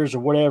voidable years or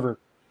whatever,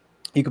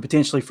 you could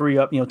potentially free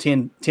up,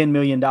 $10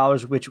 million,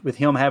 which with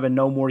him having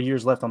no more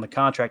years left on the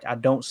contract, I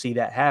don't see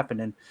that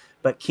happening.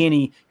 But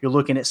Kenny, you're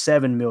looking at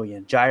 $7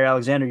 million. Jair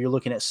Alexander, you're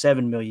looking at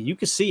 $7 million. You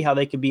could see how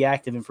they could be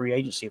active in free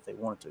agency if they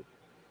wanted to.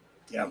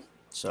 Yeah.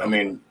 So I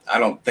mean, I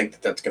don't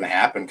think that's going to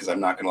happen because I'm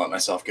not going to let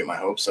myself get my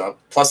hopes up.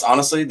 Plus,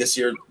 honestly, this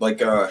year, like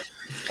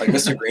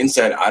Mr. Green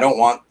said, I don't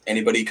want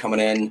anybody coming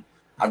in.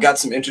 I've got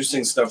some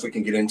interesting stuff we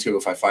can get into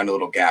if I find a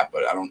little gap,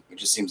 but it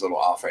just seems a little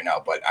off right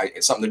now. But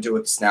it's something to do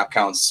with snap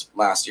counts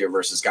last year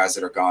versus guys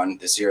that are gone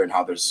this year and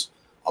how there's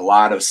a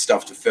lot of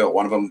stuff to fill.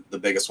 One of them, the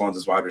biggest ones,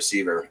 is wide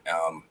receiver.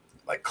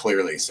 like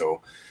clearly.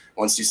 So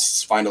once you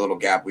find a little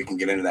gap, we can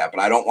get into that. But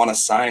I don't want to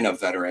sign a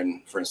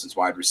veteran, for instance,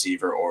 wide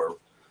receiver, or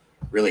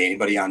really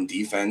anybody on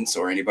defense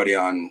or anybody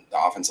on the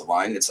offensive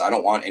line. I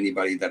don't want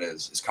anybody that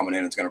is coming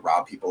in and is going to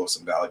rob people of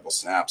some valuable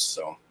snaps.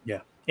 So yeah,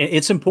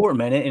 it's important,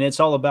 man, and it's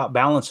all about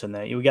balancing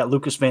that. We got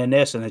Lucas Van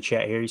Ness in the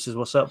chat here. He says,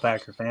 "What's up,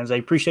 Packer fans? I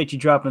appreciate you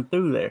dropping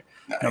through there."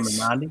 Nice.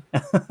 Number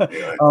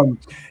 90.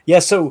 Yeah,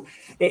 so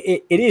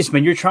it is,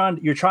 man. You're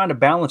trying to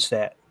balance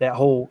that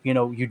whole.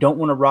 You don't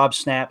want to rob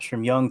snaps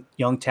from young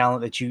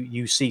talent that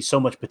you see so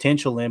much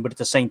potential in, but at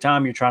the same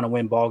time, you're trying to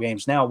win ball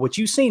games. Now, what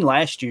you've seen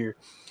last year,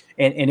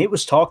 and it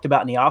was talked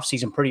about in the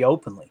offseason pretty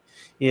openly,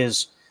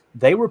 is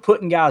they were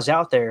putting guys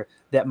out there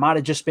that might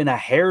have just been a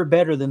hair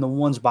better than the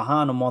ones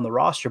behind them on the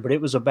roster, but it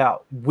was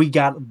about,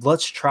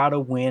 let's try to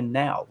win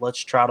now. Let's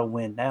try to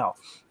win now.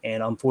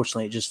 And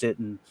unfortunately, it just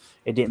didn't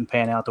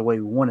pan out the way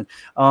we wanted.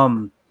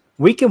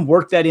 We can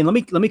work that in.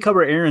 Let me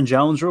cover Aaron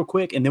Jones real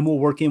quick, and then we'll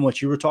work in what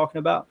you were talking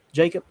about,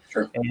 Jacob.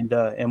 Sure.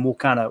 And we'll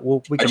kind of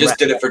I just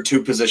did it for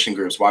 2 position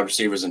groups, wide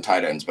receivers and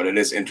tight ends, but it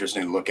is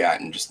interesting to look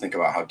at and just think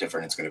about how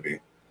different it's going to be.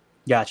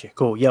 Gotcha.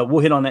 Cool. Yeah,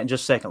 we'll hit on that in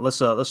just a second. Let's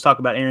talk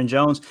about Aaron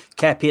Jones.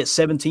 Cap hit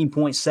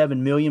 $17.7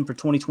 million for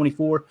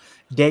 2024.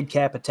 Dead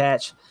cap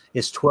attached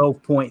is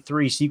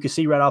 12.3. So you can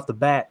see right off the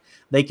bat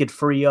they could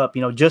free up,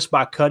 just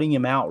by cutting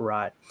him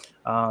outright,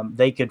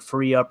 they could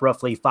free up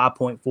roughly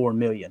 $5.4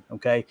 million.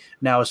 Okay.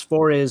 Now, as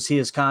far as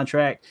his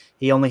contract,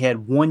 he only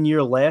had 1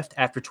 year left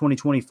after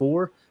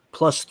 2024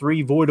 plus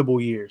 3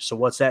 voidable years. So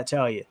what's that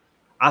tell you?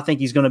 I think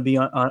he's going to be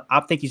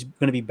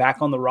back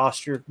on the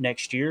roster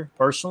next year,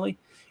 personally.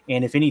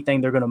 And if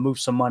anything, they're going to move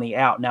some money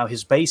out. Now,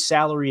 his base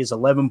salary is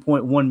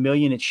 $11.1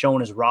 million. It's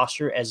shown his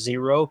roster as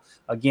 0.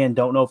 Again,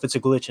 don't know if it's a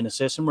glitch in the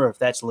system or if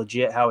that's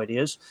legit how it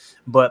is.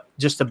 But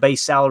just the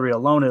base salary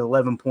alone at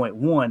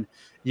 11.1,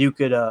 you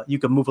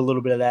could move a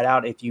little bit of that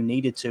out if you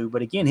needed to.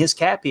 But again, his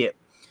cap hit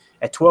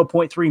at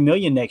 $12.3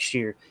 million next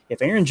year.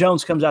 If Aaron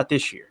Jones comes out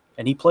this year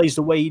and he plays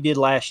the way he did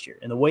last year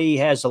and the way he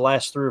has the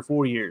last 3 or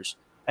 4 years,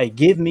 hey,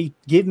 give me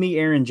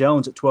Aaron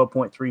Jones at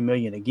 $12.3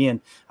 million.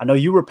 Again, I know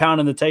you were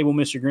pounding the table,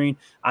 Mr. Green.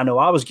 I know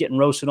I was getting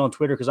roasted on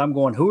Twitter because I'm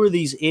going, who are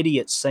these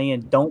idiots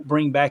saying don't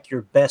bring back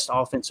your best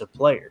offensive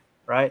player,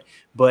 right?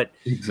 But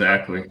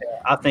exactly,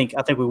 I think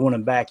we want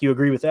him back. You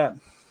agree with that?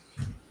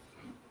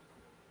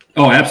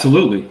 Oh,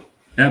 absolutely,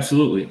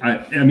 absolutely.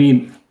 I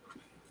mean,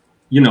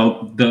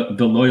 the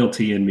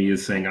loyalty in me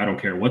is saying I don't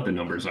care what the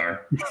numbers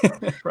are.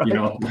 Right.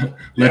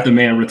 Let the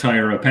man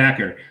retire a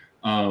Packer.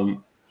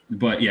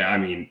 But yeah, I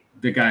mean,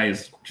 the guy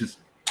is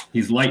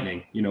he's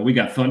lightning. We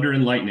got thunder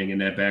and lightning in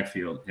that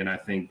backfield. And I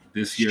think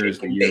this year is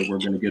the year we're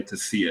going to get to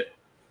see it.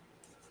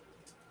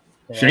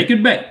 Yeah. Shake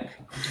and bake.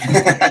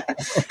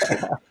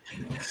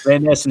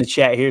 Van Ness in the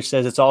chat here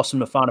says it's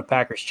awesome to find a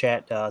Packers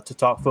chat to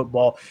talk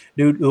football.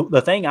 Dude,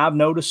 the thing I've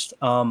noticed,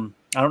 I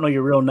don't know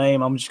your real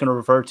name. I'm just going to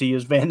refer to you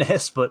as Van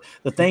Ness. But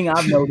the thing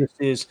I've noticed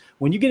is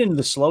when you get into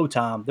the slow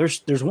time,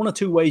 there's 1 of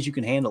 2 ways you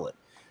can handle it.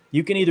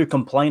 You can either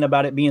complain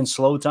about it being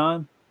slow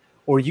time,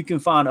 or you can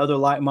find other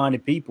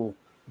like-minded people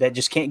that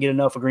just can't get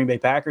enough of Green Bay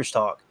Packers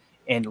talk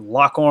and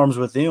lock arms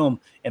with them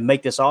and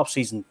make this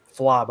offseason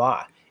fly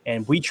by.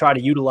 And we try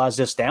to utilize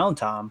this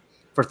downtime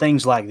for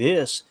things like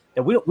this,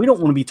 that we don't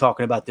want to be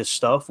talking about this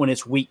stuff when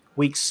it's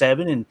week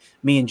 7 and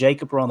me and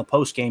Jacob are on the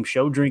post-game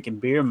show drinking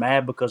beer,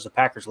 mad because the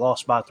Packers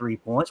lost by 3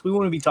 points. We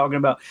want to be talking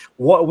about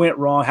what went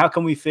wrong, how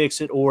can we fix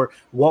it, or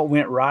what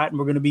went right, and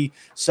we're going to be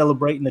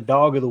celebrating the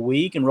dog of the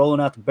week and rolling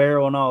out the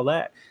barrel and all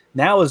that.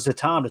 Now is the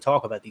time to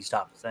talk about these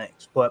type of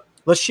things. But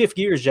let's shift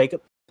gears,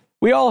 Jacob.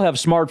 We all have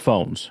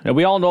smartphones, and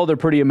we all know they're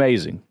pretty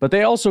amazing, but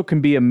they also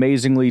can be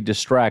amazingly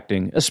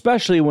distracting,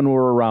 especially when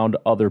we're around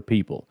other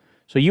people.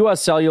 So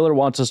US Cellular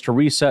wants us to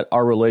reset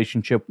our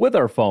relationship with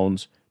our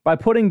phones by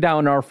putting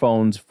down our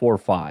phones for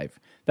 $5.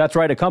 That's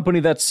right, a company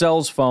that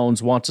sells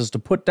phones wants us to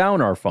put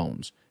down our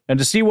phones. And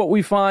to see what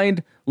we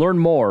find, learn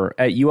more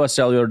at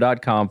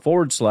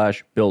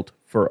uscellular.com/built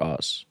for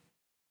us.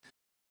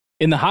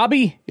 In the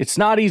hobby, it's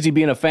not easy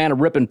being a fan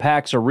of ripping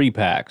packs or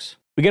repacks.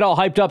 We get all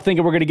hyped up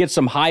thinking we're going to get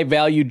some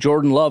high-value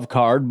Jordan Love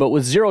card, but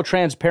with zero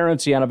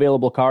transparency on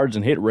available cards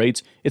and hit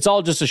rates, it's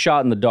all just a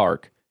shot in the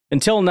dark.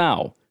 Until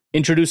now,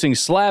 introducing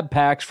slab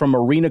packs from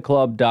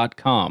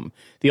arenaclub.com,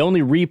 the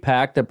only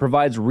repack that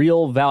provides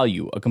real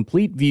value, a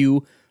complete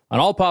view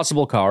on all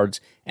possible cards,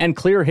 and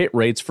clear hit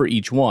rates for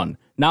each one.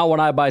 Now when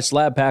I buy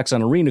slab packs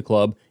on Arena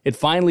Club, it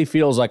finally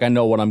feels like I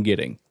know what I'm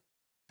getting.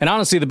 And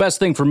honestly, the best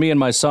thing for me and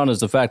my son is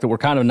the fact that we're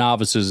kind of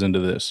novices into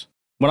this.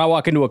 When I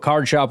walk into a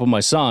card shop with my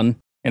son,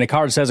 and a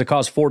card says it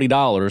costs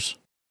 $40,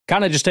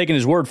 kind of just taking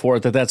his word for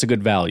it that that's a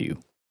good value.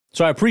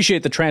 So I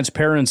appreciate the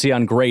transparency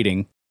on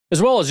grading,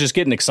 as well as just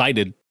getting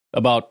excited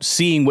about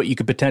seeing what you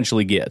could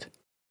potentially get.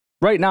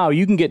 Right now,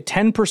 you can get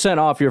 10%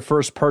 off your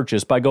first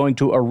purchase by going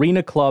to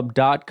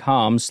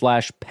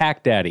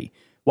arenaclub.com/packdaddy.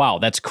 Wow,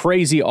 that's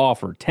crazy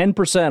offer.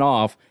 10%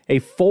 off a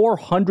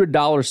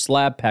 $400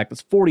 slab pack.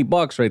 That's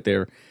 $40 right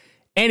there.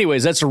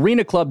 Anyways, that's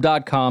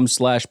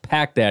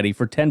arenaclub.com/packdaddy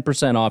for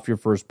 10% off your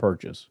first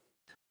purchase.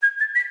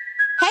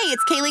 Hey,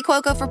 it's Kaylee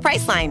Cuoco for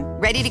Priceline.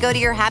 Ready to go to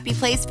your happy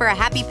place for a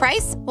happy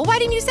price? Well, why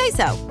didn't you say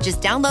so? Just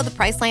download the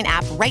Priceline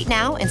app right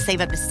now and save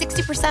up to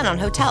 60% on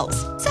hotels.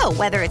 So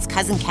whether it's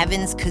Cousin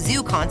Kevin's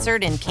Kazoo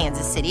Concert in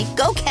Kansas City,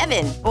 go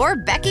Kevin, or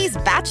Becky's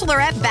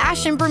Bachelorette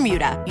Bash in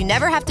Bermuda, you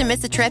never have to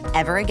miss a trip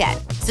ever again.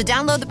 So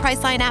download the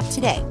Priceline app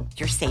today.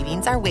 Your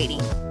savings are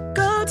waiting.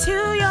 Go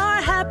to your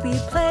happy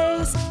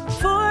place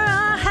for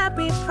a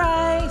happy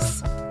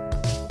price.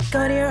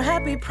 Go to your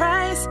happy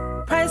price,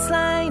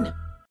 Priceline.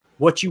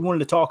 What you wanted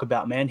to talk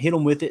about, man, hit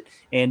them with it,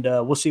 and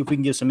we'll see if we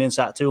can give some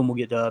insight to them. We'll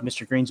get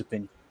Mr. Green's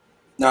opinion.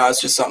 No,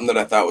 it's just something that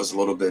I thought was a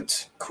little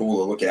bit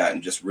cool to look at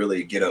and just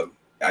really get an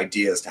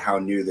idea as to how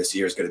new this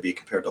year is going to be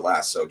compared to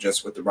last. So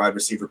just with the wide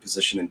receiver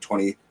position in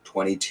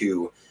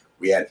 2022,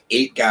 we had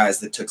 8 guys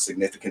that took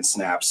significant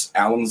snaps.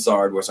 Alan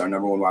Lazard was our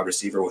number 1 wide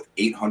receiver with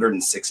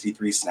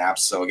 863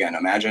 snaps. So again,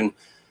 imagine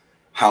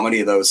how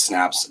many of those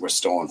snaps were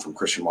stolen from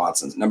Christian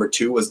Watson. Number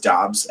 2 was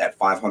Dobbs at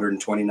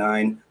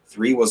 529.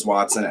 3 was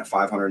Watson at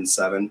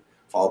 507,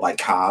 followed by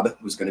Cobb,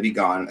 who's going to be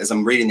gone. As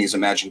I'm reading these,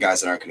 imagine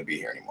guys that aren't going to be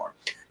here anymore.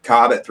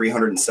 Cobb at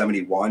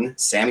 371,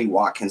 Sammy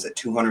Watkins at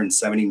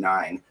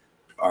 279,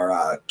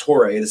 our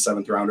Torrey, the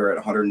 7th rounder, at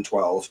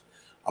 112,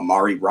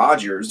 Amari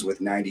Rogers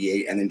with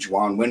 98, and then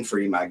Juwan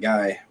Winfrey, my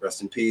guy,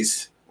 rest in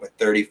peace, with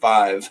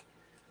 35.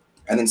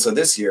 And then so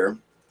this year,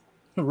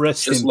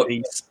 rest in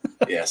peace.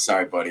 Yeah,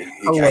 sorry, buddy.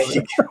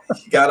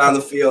 He got on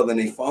the field and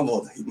he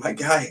fumbled. My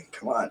guy,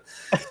 come on.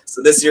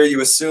 So this year,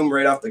 you assume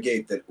right off the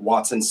gate that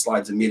Watson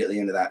slides immediately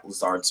into that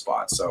Lazard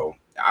spot. So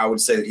I would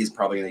say that he's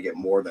probably going to get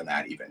more than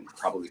that, even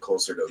probably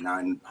closer to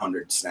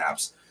 900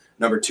 snaps.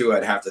 Number 2,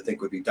 I'd have to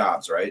think would be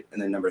Dobbs, right?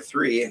 And then number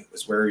 3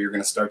 is where you're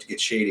going to start to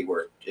get shady,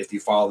 where if you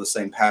follow the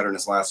same pattern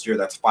as last year,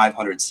 that's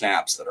 500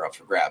 snaps that are up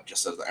for grab,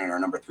 just as in our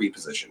number 3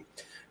 position.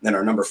 And then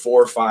our number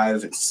 4,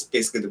 5, it's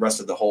basically the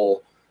rest of the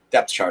whole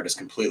depth chart is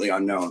completely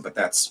unknown, but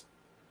that's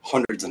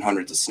hundreds and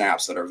hundreds of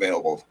snaps that are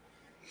available.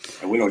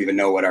 And we don't even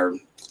know what our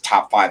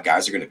top 5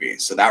 guys are going to be.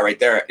 So that right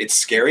there, it's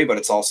scary, but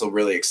it's also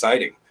really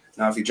exciting.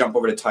 Now, if you jump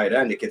over to tight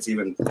end, it gets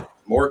even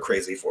more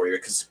crazy for you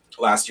because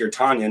last year,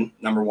 Tanyan,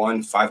 number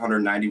 1,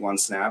 591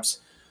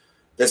 snaps.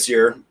 This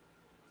year,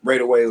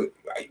 right away,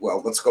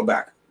 well, let's go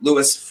back.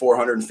 Lewis,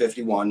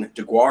 451.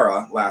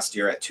 DeGuara last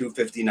year at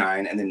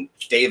 259, and then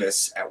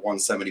Davis at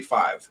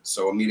 175.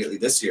 So immediately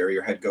this year,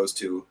 your head goes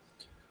to,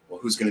 well,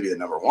 who's going to be the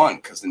number 1?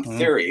 Because in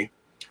theory,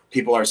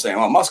 people are saying,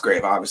 well,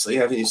 Musgrave, obviously.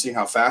 Haven't you seen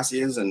how fast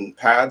he is in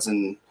pads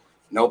and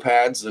no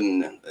pads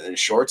and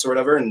shorts or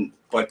whatever?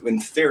 But in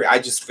theory, I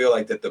just feel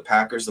like that the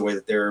Packers, the way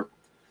that they're,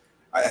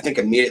 I think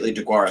immediately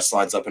DeGuara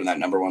slides up in that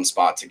number 1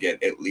 spot to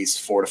get at least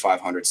 400 to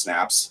 500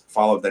 snaps,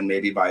 followed then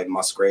maybe by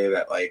Musgrave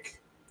at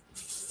like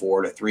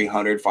 400 to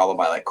 300, followed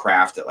by like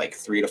Kraft at like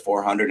 300 to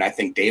 400. And I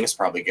think Davis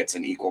probably gets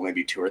an equal,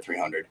 maybe 200 or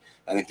 300.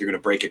 I think they're going to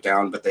break it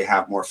down, but they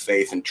have more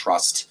faith and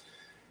trust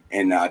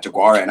in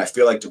DeGuara. And I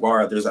feel like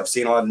DeGuara, I've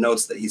seen a lot of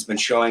notes that he's been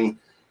showing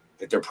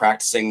that they're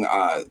practicing,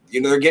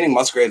 they're getting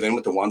Musgrave in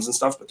with the ones and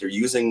stuff, but they're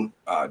using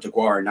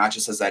DeGuara not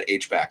just as that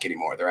H-back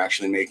anymore. They're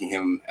actually making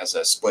him as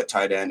a split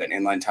tight end, an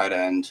inline tight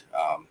end,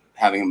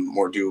 having him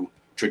more do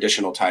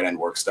traditional tight end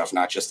work stuff,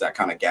 not just that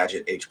kind of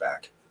gadget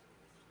H-back.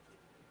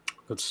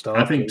 Good stuff.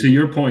 I think to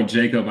your point,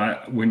 Jacob,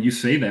 when you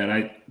say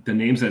that, the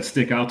names that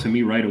stick out to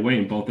me right away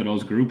in both of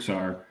those groups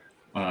are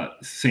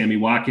Sammy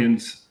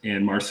Watkins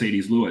and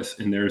Mercedes Lewis.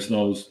 And there's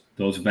those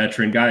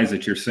veteran guys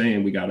that you're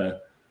saying we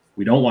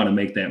don't want to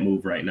make that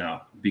move right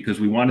now because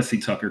we want to see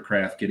Tucker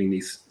Kraft getting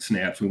these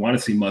snaps. We want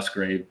to see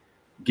Musgrave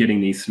getting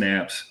these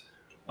snaps.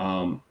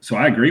 So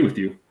I agree with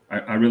you.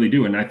 I really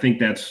do. And I think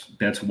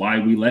that's why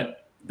we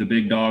let the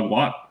big dog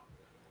walk,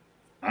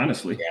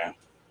 honestly.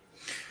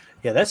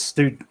 Yeah, that's,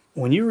 dude,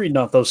 when you're reading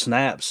off those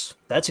snaps,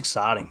 that's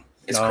exciting.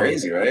 It's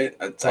crazy, right?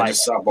 I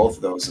just saw both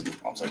of those and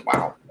I was like,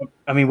 wow.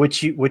 I mean,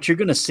 what you're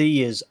going to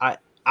see is I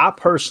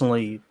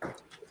personally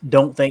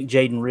don't think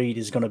Jayden Reed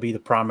is going to be the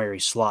primary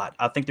slot.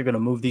 I think they're going to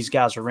move these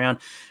guys around.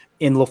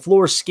 In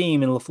LaFleur's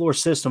scheme, in LaFleur's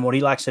system, what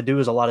he likes to do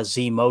is a lot of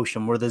Z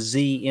motion, where the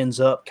Z ends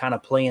up kind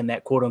of playing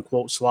that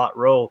quote-unquote slot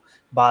role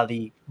by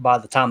the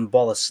time the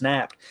ball is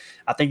snapped.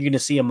 I think you're going to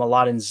see him a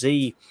lot in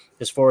Z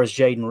as far as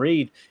Jayden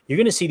Reed. You're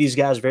going to see these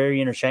guys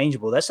very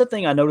interchangeable. That's the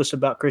thing I noticed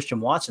about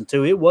Christian Watson,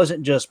 too. It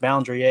wasn't just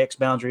boundary X,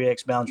 boundary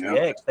X, boundary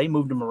X. They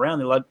moved him around.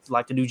 They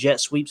like to do jet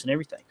sweeps and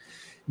everything.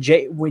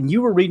 When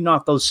you were reading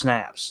off those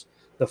snaps,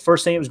 the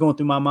first thing that was going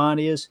through my mind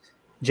is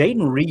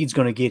Jayden Reed's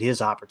going to get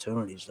his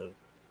opportunities, though.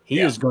 He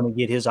is going to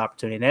get his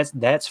opportunity,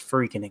 and that's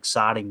freaking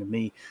exciting to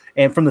me.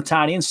 And from the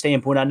tight end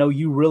standpoint, I know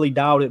you really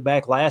dialed it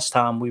back last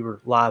time we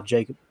were live,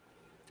 Jacob,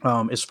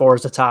 as far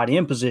as the tight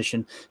end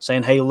position,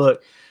 saying, hey,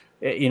 look,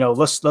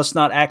 let's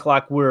not act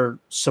like we're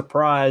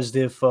surprised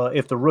if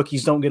the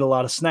rookies don't get a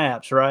lot of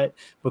snaps, right?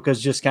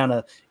 Because just kind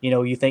of,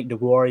 you think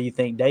DeGuara, you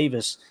think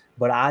Davis.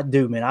 But I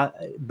do, man.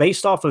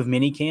 Based off of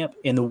minicamp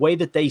and the way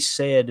that they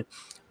said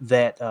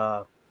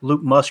that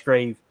Luke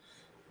Musgrave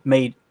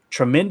made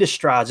tremendous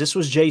strides. This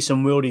was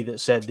Jason Wilde that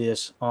said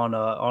this on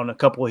a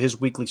couple of his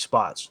weekly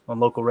spots on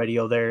local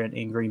radio there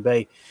in Green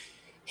Bay.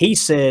 He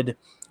said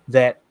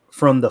that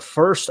from the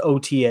first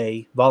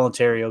OTA,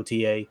 voluntary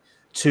OTA,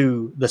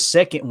 to the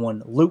second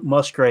one, Luke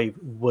Musgrave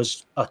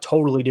was a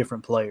totally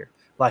different player.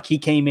 Like, he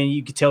came in,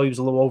 you could tell he was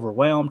a little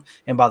overwhelmed,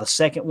 and by the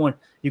second one,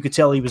 you could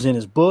tell he was in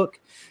his book,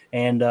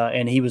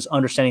 and he was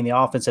understanding the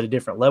offense at a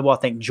different level. I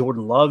think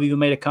Jordan Love even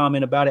made a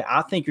comment about it.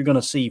 I think you're going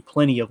to see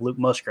plenty of Luke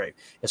Musgrave.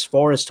 As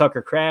far as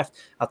Tucker Kraft,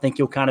 I think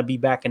he'll kind of be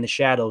back in the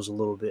shadows a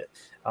little bit.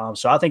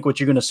 So I think what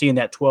you're going to see in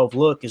that 12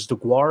 look is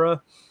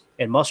DeGuara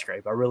and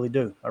Musgrave. I really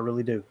do.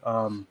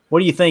 What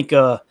do you think,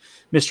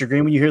 Mr.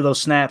 Green, when you hear those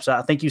snaps?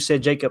 I think you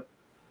said Jacob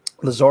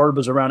Lazard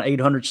was around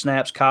 800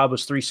 snaps. Cobb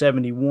was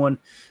 371.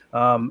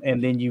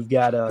 And then you've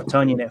got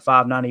Tunyon at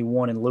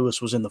 591, and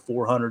Lewis was in the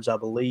 400s, I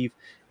believe.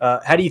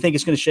 How do you think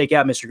it's going to shake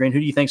out, Mr. Green? Who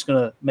do you think is going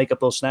to make up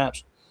those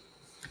snaps?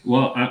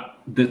 Well,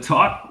 the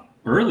talk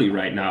early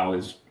right now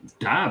is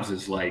Dobbs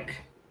is like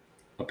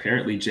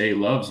apparently Jay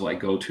Love's like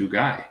go-to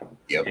guy.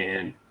 Yep.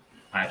 And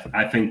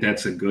I think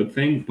that's a good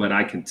thing. But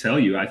I can tell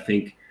you, I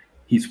think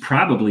he's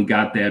probably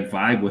got that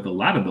vibe with a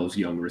lot of those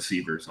young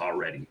receivers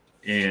already.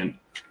 And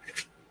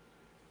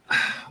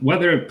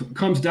whether it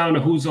comes down to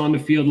who's on the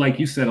field, like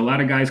you said, a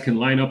lot of guys can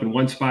line up in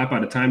one spot. By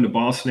the time the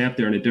ball snapped,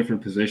 they're in a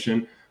different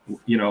position.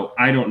 You know,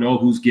 I don't know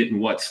who's getting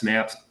what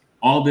snaps.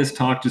 All this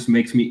talk just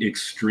makes me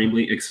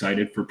extremely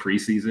excited for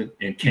preseason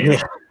and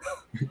camp.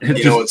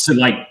 It's to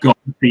like go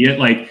see it.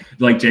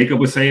 Like Jacob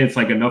was saying, it's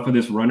like enough of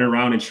this running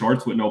around in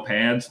shorts with no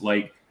pads.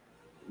 Like,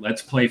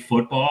 let's play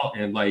football.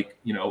 And like,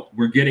 you know,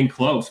 we're getting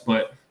close.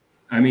 But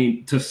I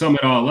mean, to sum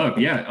it all up,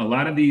 yeah, a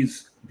lot of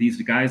these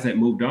guys that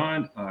moved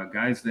on,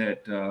 guys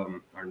that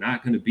are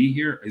not going to be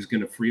here, is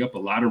going to free up a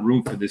lot of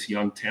room for this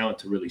young talent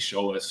to really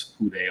show us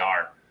who they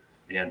are.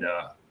 And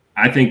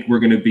I think we're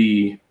going to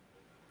be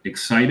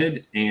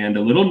excited and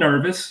a little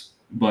nervous,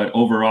 but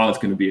overall it's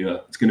going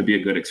to be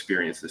a good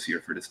experience this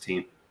year for this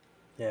team.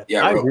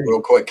 Yeah,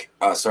 real quick.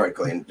 Sorry,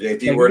 Clayton.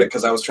 If you word it,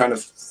 because I was trying to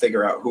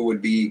figure out who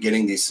would be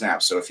getting these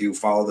snaps. So if you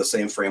follow the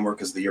same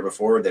framework as the year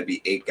before, that'd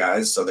be 8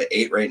 guys. So the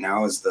 8 right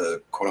now is the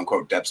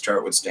quote-unquote depth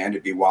chart would stand.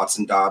 It'd be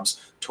Watson,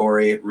 Dobbs,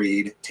 Torrey,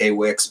 Reed, Tay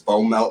Wicks,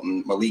 Bo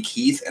Melton, Malik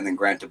Heath, and then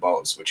Grant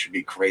DeBose, which would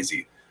be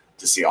crazy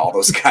to see all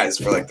those guys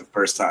for like the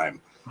first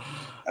time.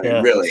 I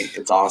mean, really,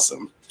 it's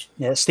awesome.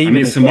 Yeah, Steve. I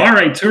mean,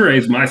 Samari Toure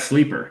is my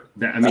sleeper.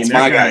 That's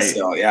my guy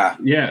still. Yeah.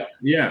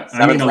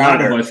 I mean, a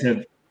lot of us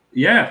have.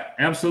 Yeah,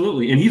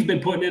 absolutely. And he's been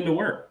putting in the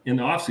work in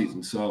the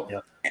offseason.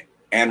 So,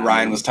 and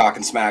Ryan was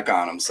talking smack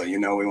on him. So,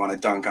 we want to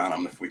dunk on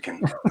him if we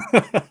can.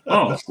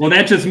 Oh, well,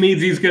 that just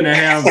means he's going to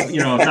have, a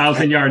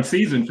 1,000-yard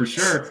season for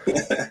sure.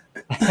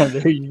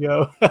 There you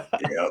go.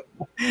 Yep.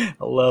 I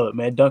love it,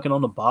 man. Dunking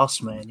on the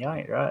boss, man. Y'all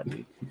ain't right,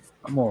 dude.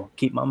 I'm going to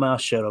keep my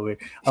mouth shut over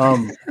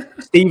here.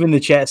 Steve in the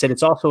chat said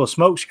it's also a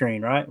smoke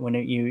screen, right? When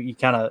you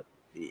kind of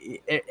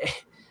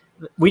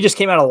we just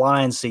came out of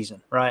lying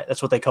season, right?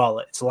 That's what they call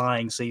it. It's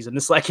lying season.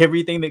 It's like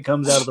everything that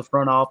comes out of the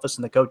front office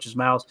and the coach's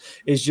mouths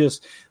is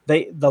just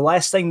the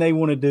last thing they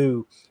want to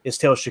do is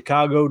tell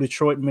Chicago,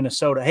 Detroit, and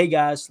Minnesota, hey,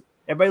 guys,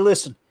 everybody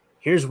listen,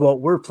 here's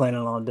what we're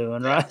planning on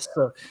doing, right?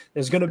 So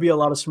there's going to be a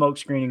lot of smoke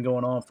screening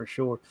going on for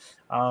sure.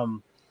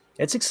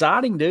 It's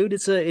exciting, dude.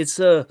 It's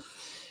a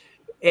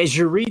as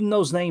you're reading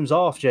those names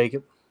off,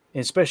 Jacob,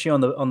 especially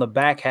on the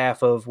back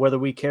half of whether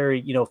we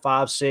carry,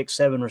 5, 6,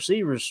 7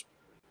 receivers,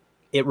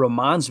 it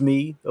reminds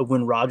me of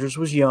when Rodgers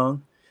was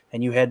young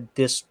and you had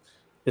this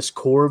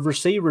core of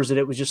receivers that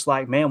it was just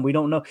like, man, we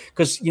don't know.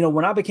 Because,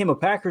 when I became a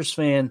Packers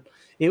fan,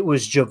 it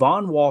was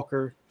Javon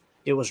Walker,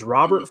 it was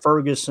Robert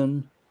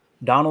Ferguson,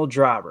 Donald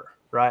Driver,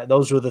 right?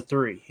 Those were the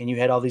 3. And you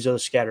had all these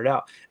others scattered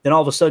out. Then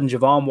all of a sudden,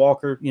 Javon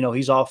Walker,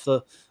 he's off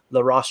the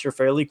roster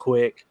fairly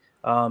quick.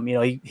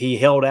 He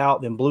held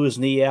out, then blew his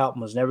knee out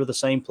and was never the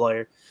same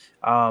player.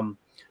 Then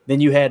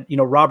you had,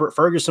 Robert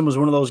Ferguson was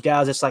one of those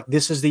guys that's like,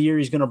 this is the year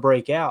he's going to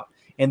break out.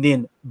 And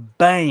then,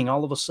 bang,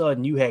 all of a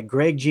sudden you had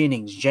Greg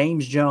Jennings,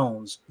 James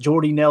Jones,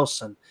 Jordy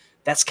Nelson.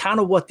 That's kind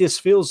of what this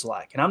feels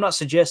like. And I'm not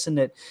suggesting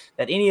that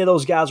any of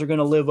those guys are going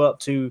to live up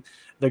to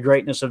the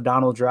greatness of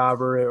Donald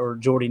Driver or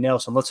Jordy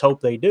Nelson. Let's hope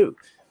they do.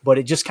 But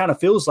it just kind of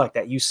feels like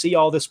that. You see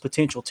all this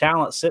potential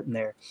talent sitting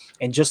there.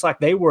 And just like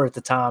they were at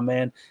the time,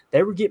 man,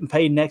 they were getting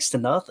paid next to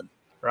nothing,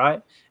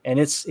 right? And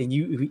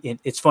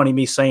it's funny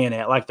me saying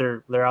that like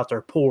they're out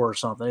there poor or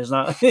something. It's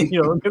not,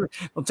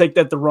 don't take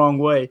that the wrong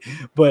way.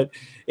 But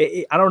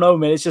I don't know,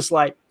 man. It's just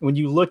like when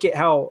you look at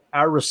how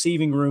our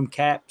receiving room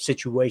cap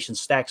situation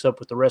stacks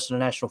up with the rest of the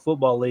National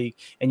Football League,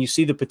 and you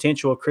see the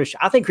potential of Christian.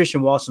 I think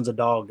Christian Watson's a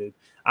dog, dude.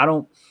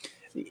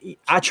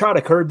 I try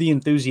to curb the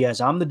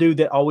enthusiasm. I'm the dude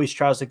that always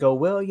tries to go,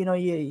 well, you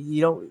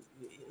don't.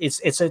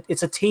 It's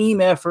a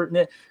team effort.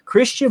 And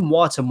Christian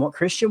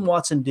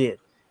Watson did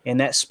in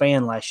that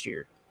span last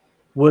year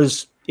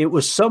was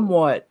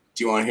somewhat.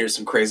 Do you want to hear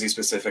some crazy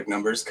specific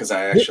numbers? Because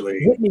I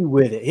actually hit me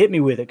with it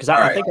because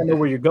I think I know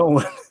where you're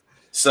going.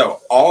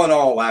 So all in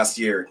all, last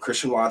year,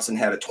 Christian Watson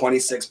had a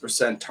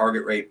 26%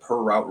 target rate per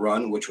route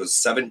run, which was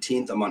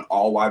 17th among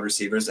all wide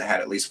receivers that had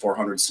at least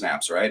 400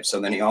 snaps, right? So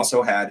then he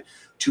also had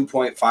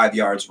 2.5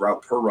 yards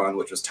route per run,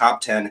 which was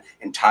top 10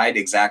 and tied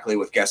exactly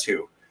with guess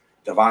who?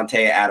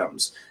 Davante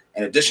Adams.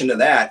 In addition to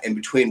that, in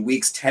between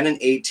weeks 10 and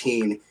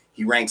 18,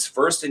 he ranks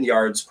first in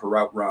yards per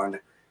route run,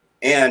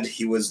 and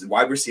he was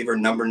wide receiver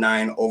number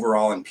 9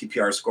 overall in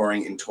PPR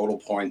scoring in total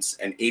points,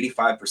 and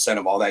 85%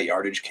 of all that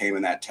yardage came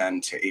in that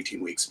 10 to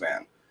 18 week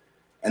span.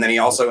 And then he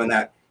also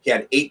he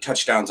had 8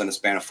 touchdowns in a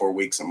span of 4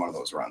 weeks in one of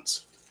those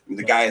runs. I mean,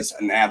 the guy is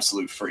an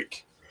absolute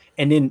freak.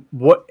 And then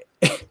what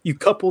you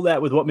couple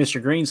that with what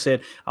Mr. Green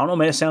said, I don't know,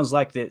 man, it sounds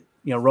like that,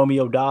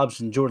 Romeo Doubs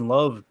and Jordan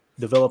Love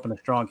developing a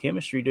strong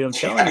chemistry, dude. I'm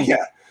telling you.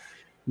 Yeah.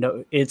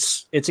 No,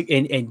 it's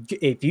and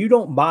if you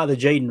don't buy the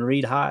Jayden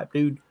Reed hype,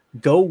 dude,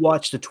 go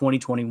watch the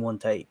 2021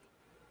 tape.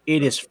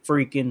 It is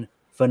freaking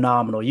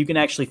phenomenal. You can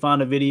actually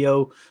find a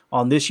video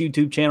on this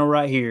YouTube channel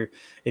right here.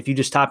 If you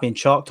just type in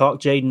Chalk Talk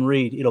Jayden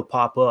Reed, it'll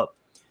pop up.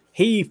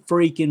 He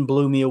freaking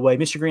blew me away.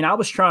 Mr. Green, I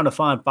was trying to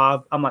find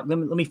 5. I'm like, let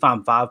me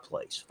find 5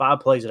 plays.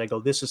 5 plays that I go,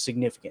 this is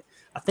significant.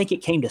 I think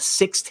it came to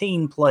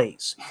 16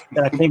 plays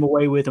that I came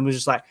away with and was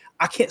just like,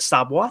 I can't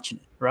stop watching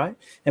it, right?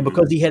 And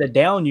because he had a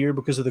down year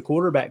because of the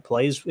quarterback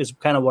plays is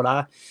kind of what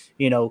I,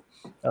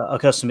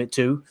 accustom it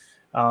to.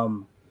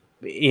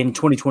 In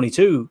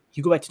 2022,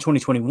 you go back to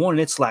 2021,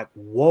 and it's like,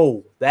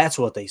 whoa, that's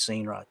what they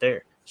seen right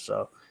there.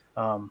 So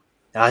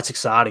that's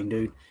exciting,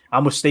 dude.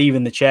 I'm with Steve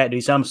in the chat,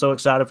 dude. So I'm so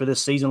excited for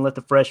this season. Let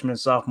the freshmen and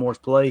sophomores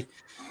play.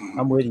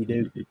 I'm with you,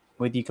 dude.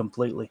 With you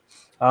completely.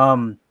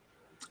 All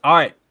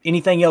right.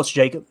 Anything else,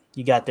 Jacob,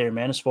 you got there,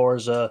 man, as far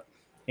as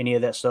any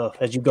of that stuff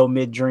as you go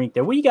mid-drink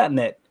there? What you got in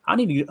that?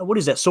 What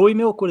is that, soy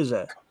milk? What is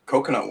that?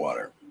 Coconut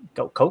water.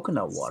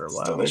 Coconut water. Wow.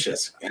 It's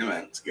delicious. Yeah,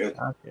 man. It's good.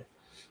 Okay.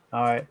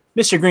 All right.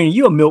 Mr. Green, are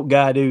you a milk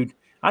guy, dude?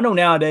 I know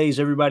nowadays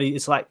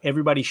it's like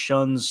everybody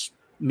shuns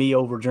me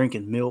over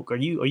drinking milk. Are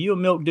you a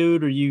milk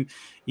dude, or you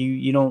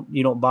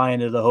don't buy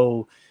into the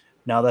whole,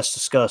 no, that's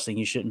disgusting,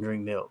 you shouldn't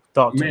drink milk?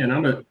 Talk to me.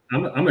 I'm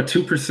a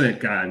 2%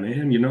 guy,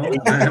 man.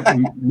 I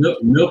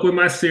have milk with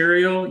my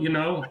cereal,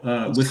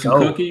 with some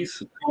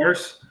cookies, of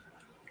course.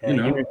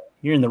 Yeah,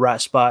 you're in the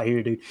right spot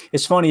here, dude.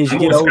 It's funny as you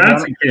get older.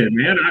 Wisconsin kid,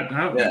 man.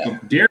 I'm a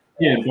dairy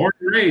kid, born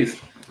and raised.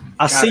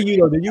 I see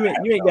you though. You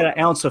ain't got an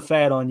ounce of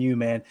fat on you,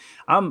 man.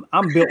 I'm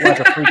built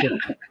like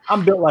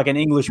I'm built like an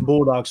English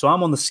bulldog, so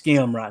I'm on the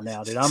skim right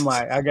now, dude. I'm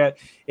like, I got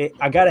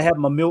to have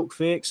my milk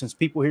fix, and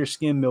people hear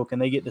skim milk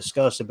and they get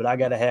disgusted, but I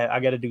got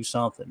to do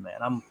something,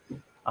 man.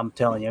 I'm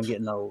telling you, I'm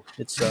getting old.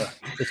 It's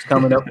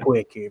coming up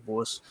quick here,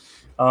 boys.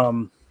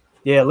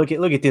 Yeah, look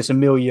at this,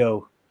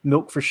 Emilio.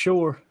 Milk for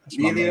sure.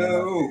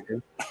 Emilio.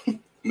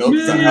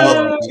 Milk's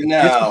unhealthy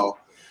now.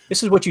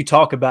 This is what you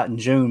talk about in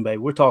June, babe.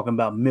 We're talking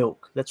about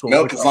milk. That's what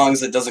milk, as long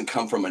as it doesn't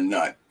come from a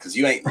nut, because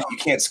you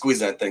can't squeeze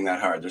that thing that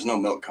hard. There's no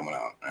milk coming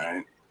out. All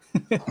right,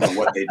 I don't know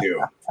what they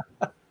do.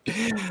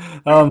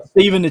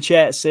 Steve in the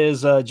chat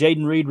says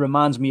Jayden Reed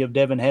reminds me of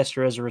Devin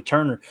Hester as a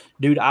returner.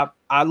 Dude,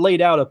 I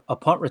laid out a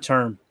punt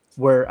return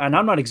where, and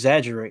I'm not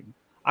exaggerating,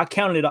 I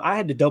counted it. I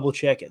had to double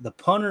check it.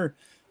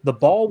 The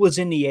ball was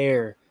in the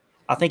air.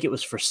 I think it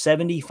was for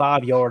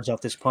 75 yards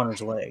off this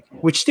punter's leg,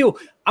 which still,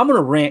 I'm going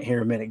to rant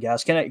here a minute,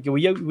 guys. Will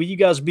you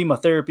guys be my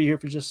therapy here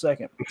for just a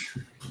second?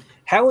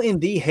 How in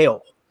the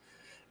hell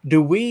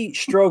do we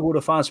struggle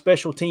to find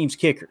special teams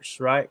kickers,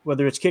 right?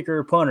 Whether it's kicker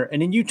or punter.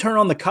 And then you turn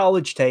on the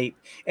college tape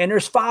and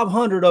there's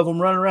 500 of them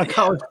running around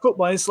college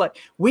football. And it's like,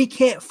 we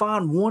can't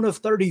find one of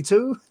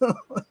 32.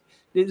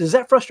 Does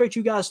that frustrate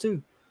you guys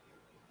too?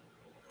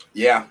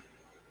 Yeah.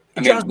 I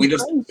mean,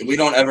 we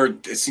don't ever,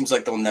 it seems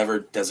like they'll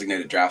never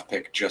designate a draft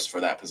pick just for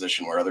that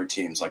position, where other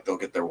teams, like, they'll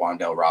get their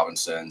Wan'Dale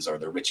Robinsons or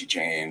their Richie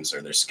James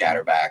or their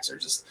scatterbacks or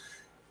just,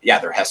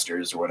 their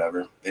Hesters or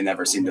whatever. They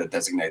never seem to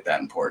designate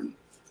that important.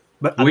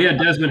 But we had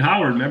Desmond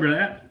Howard, remember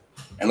that?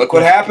 And look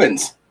what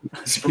happens.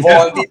 Super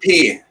Bowl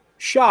MVP.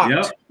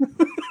 Shocked. Yep.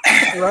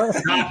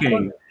 Right?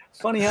 Shocking.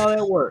 Funny how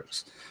that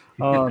works.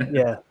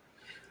 Yeah.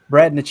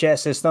 Brad in the chat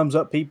says, thumbs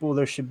up, people.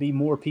 There should be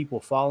more people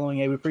following.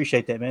 Hey, we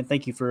appreciate that, man.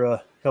 Thank you for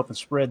helping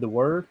spread the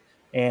word.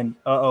 And,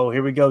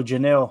 here we go.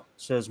 Janelle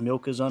says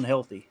milk is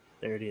unhealthy.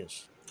 There it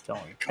is.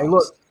 Hey,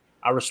 look,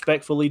 I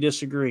respectfully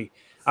disagree.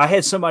 I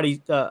had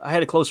somebody, I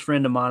had a close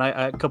friend of mine.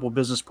 I had a couple of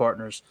business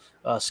partners,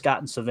 Scott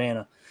and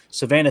Savannah.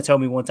 Savannah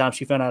told me one time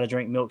she found out how to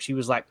drink milk. She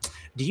was like,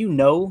 do you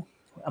know?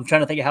 I'm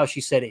trying to think of how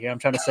she said it here. I'm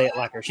trying to say it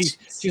like her.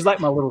 She's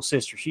like my little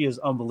sister. She is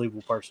an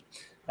unbelievable person.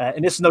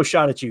 And this is no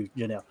shot at you,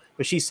 Janelle.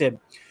 But she said,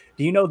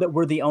 do you know that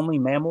we're the only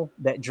mammal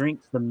that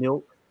drinks the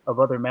milk of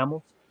other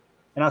mammals?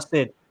 And I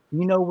said,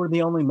 you know we're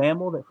the only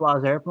mammal that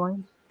flies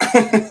airplanes?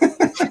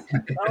 I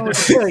don't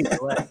tell you,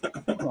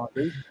 like, come on,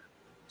 dude.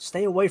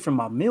 Stay away from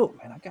my milk,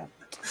 man.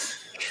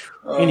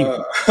 Anyway.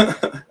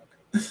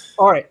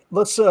 All right,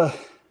 let's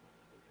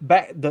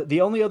back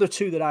the only other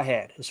two that I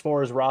had as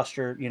far as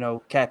roster,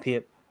 cap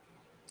hit.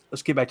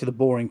 Let's get back to the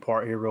boring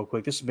part here real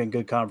quick. This has been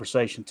good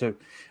conversation too.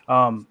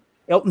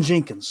 Elton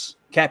Jenkins,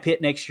 cap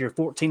hit next year,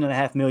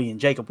 $14.5 million.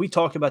 Jacob, we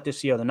talked about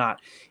this the other night,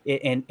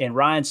 and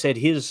Ryan said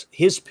his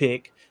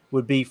pick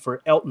would be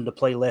for Elton to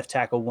play left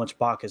tackle once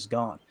Bach is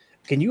gone.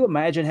 Can you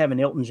imagine having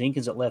Elton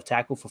Jenkins at left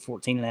tackle for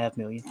 $14.5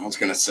 million? I was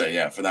going to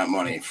say, for that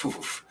money.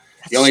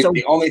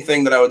 The only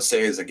thing that I would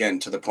say is, again,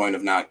 to the point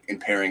of not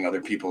impairing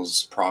other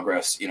people's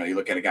progress. You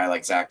look at a guy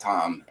like Zach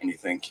Tom, and you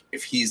think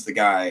if he's the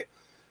guy,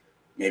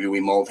 maybe we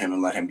mold him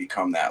and let him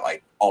become that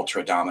like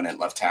ultra dominant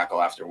left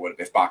tackle after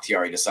if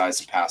Bakhtiari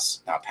decides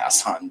to not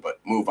pass on, but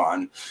move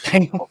on.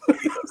 Hopefully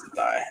he doesn't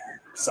die.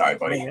 Sorry,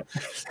 buddy.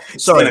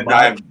 Sorry,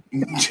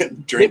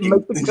 drinking.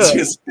 Milk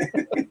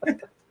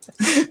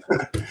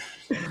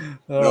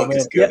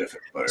is good.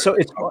 Yeah. So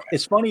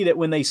it's funny that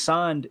when they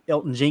signed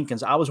Elton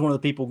Jenkins, I was one of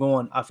the people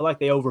going, I feel like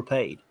they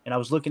overpaid. And I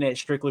was looking at it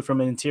strictly from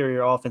an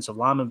interior offensive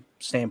lineman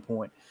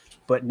standpoint.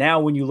 But now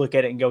when you look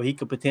at it and go, he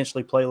could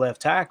potentially play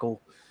left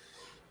tackle,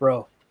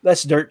 bro,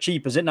 that's dirt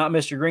cheap. Is it not,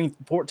 Mr. Green?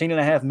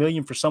 $14.5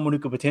 million for someone who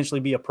could potentially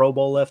be a Pro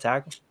Bowl left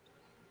tackle?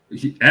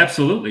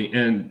 Absolutely.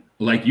 And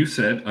like you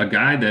said, a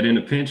guy that in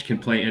a pinch can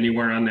play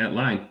anywhere on that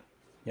line.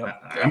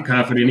 Yep. I'm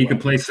confident he can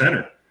play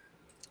center.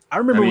 I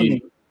remember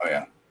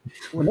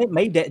when they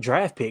made that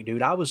draft pick,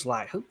 dude, I was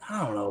like,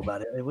 I don't know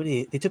about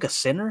it. They took a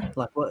center?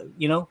 Like what,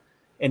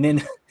 And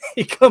then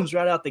he comes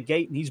right out the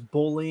gate and he's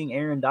bullying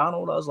Aaron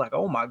Donald. I was like,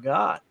 oh my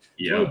God.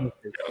 Yeah.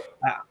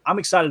 I'm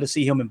excited to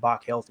see him and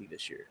Bach healthy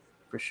this year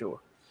for sure.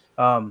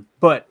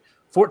 But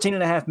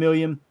 $14.5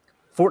 million,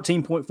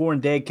 14.4 in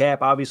dead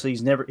cap. Obviously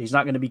he's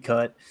not going to be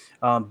cut.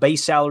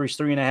 Base salary is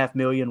 $3.5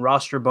 million.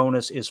 Roster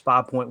bonus is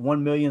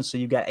 $5.1 million. So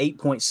you've got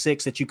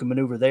 8.6 that you can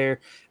maneuver there,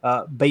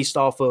 based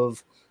off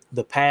of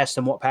the past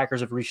and what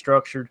Packers have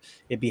restructured.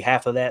 It'd be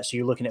half of that. So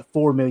you're looking at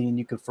 $4 million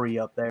you could free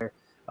up there.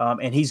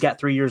 And he's got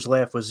 3 years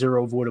left with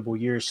 0 avoidable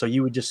years. So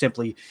you would just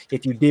simply,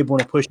 if you did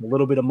want to push a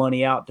little bit of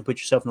money out to put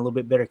yourself in a little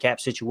bit better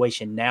cap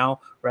situation now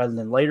rather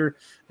than later,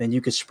 then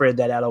you could spread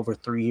that out over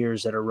 3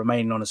 years that are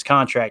remaining on his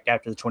contract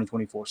after the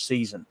 2024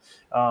 season.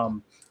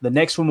 The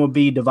next one would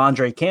be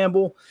Devondre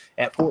Campbell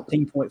at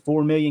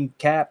 $14.4 million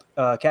cap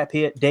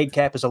hit. Dead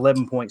cap is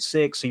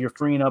 11.6. So you're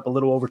freeing up a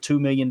little over $2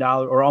 million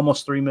or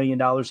almost $3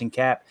 million in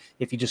cap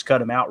if you just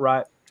cut him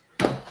outright.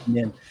 And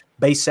then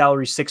base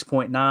salary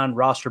 6.9,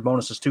 roster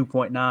bonus is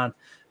 2.9.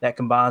 That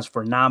combines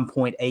for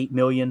 $9.8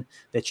 million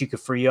that you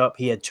could free up.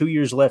 He had 2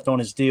 years left on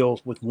his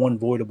deal with 1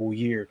 voidable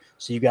year.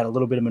 So you got a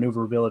little bit of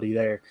maneuverability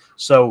there.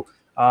 So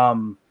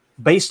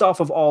based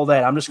off of all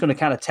that, I'm just going to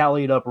kind of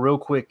tally it up real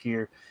quick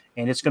here.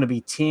 And it's going to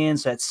be 10.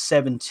 So that's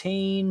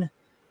 17.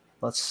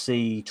 Let's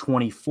see,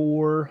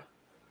 24,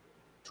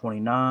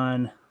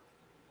 29,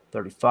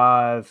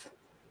 35.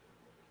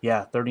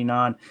 Yeah,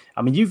 39.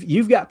 I mean,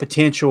 you've got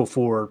potential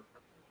for,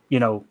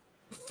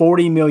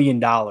 $40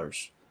 million.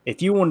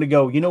 If you wanted to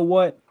go, you know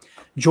what?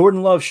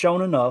 Jordan Love's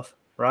shown enough,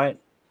 right?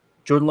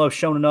 Jordan Love's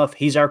shown enough.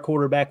 He's our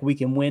quarterback. We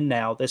can win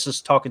now. This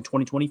is talking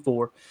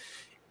 2024.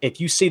 If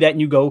you see that and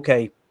you go,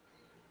 okay,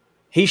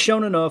 he's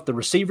shown enough. The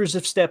receivers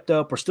have stepped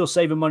up. We're still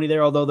saving money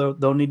there, although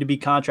there'll need to be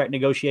contract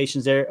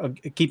negotiations there.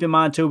 Keep in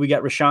mind, too, we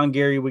got Rashawn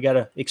Gary. We got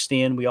to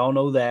extend. We all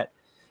know that.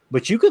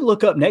 But you could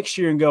look up next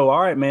year and go,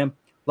 all right, man,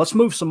 let's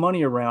move some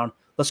money around.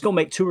 Let's go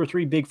make 2 or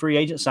 3 big free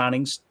agent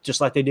signings,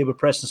 just like they did with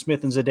Preston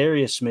Smith and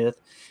Zadarius Smith,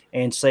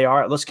 and say, all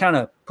right, let's kind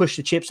of push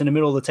the chips in the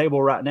middle of the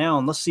table right now,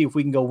 and let's see if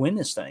we can go win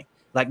this thing.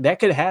 Like, that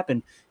could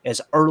happen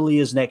as early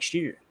as next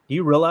year. Do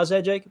you realize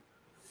that, Jacob?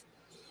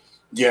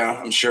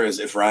 Yeah, I'm sure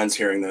if Ryan's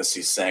hearing this,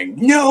 he's saying,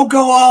 no,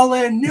 go all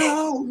in.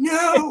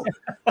 No.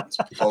 He's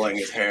pulling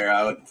his hair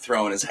out,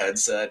 throwing his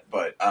headset.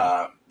 But,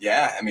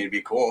 yeah, I mean, it'd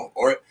be cool.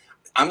 Or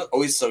I'm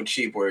always so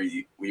cheap where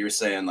you were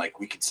saying, like,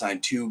 we could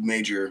sign 2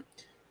 major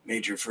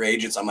free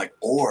agents. I'm like,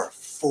 or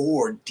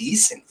 4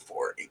 decent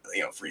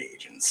free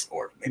agents,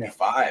 or maybe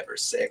 5 or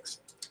 6.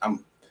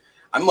 I'm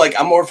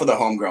more for the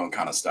homegrown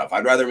kind of stuff.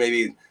 I'd rather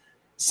maybe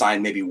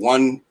sign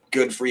 1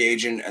 good free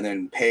agent and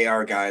then pay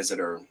our guys that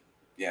are,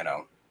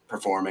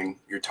 performing,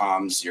 your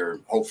Toms, your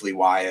hopefully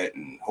Wyatt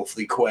and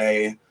hopefully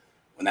Quay.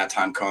 When that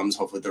time comes,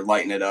 hopefully they're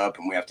lighting it up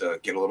and we have to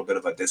get a little bit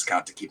of a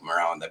discount to keep them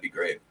around. That'd be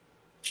great.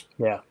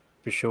 Yeah,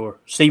 for sure.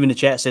 Steve in the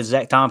chat says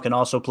Zach Tom can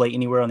also play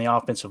anywhere on the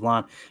offensive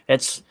line.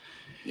 That's,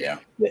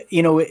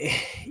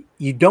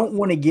 you don't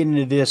want to get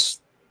into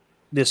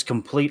this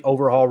complete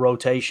overhaul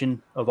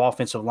rotation of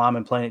offensive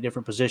linemen playing at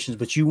different positions,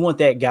 but you want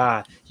that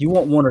guy. You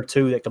want 1 or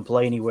 2 that can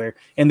play anywhere.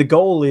 And the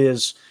goal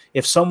is,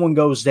 if someone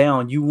goes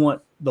down, you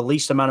want the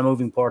least amount of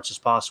moving parts as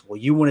possible.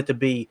 You want it to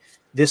be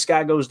this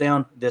guy goes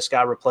down, this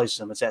guy replaces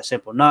him. It's that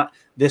simple. Not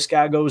this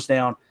guy goes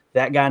down,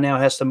 that guy now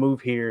has to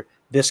move here,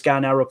 this guy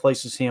now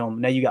replaces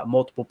him. Now you got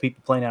multiple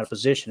people playing out of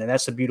position, and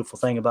that's the beautiful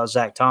thing about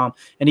Zach Tom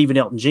and even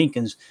Elton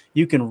Jenkins.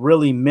 You can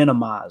really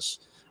minimize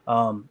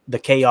the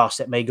chaos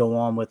that may go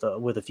on with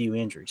a few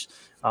injuries.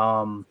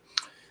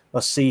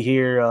 Let's see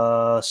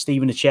here.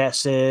 Steve in the chat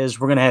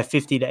says we're going to have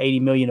 50 to 80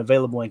 million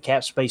available in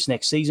cap space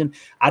next season.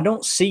 I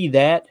don't see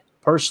that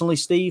personally,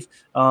 Steve.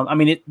 I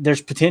mean,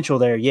 there's potential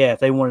there. Yeah, if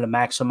they wanted to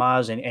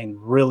maximize and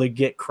really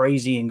get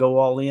crazy and go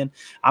all in,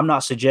 I'm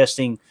not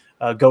suggesting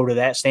go to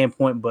that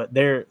standpoint, but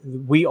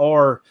we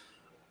are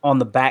on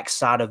the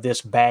backside of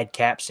this bad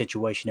cap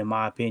situation, in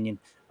my opinion.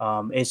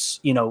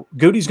 It's,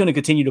 Goody's going to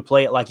continue to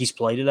play it like he's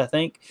played it, I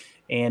think,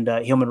 and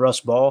him and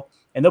Russ Ball.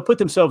 And they'll put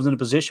themselves in a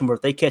position where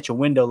if they catch a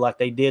window like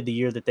they did the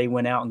year that they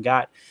went out and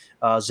got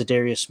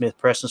Zadarius Smith,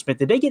 Preston Smith.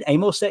 Did they get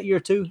Amos that year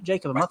too,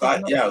 Jacob?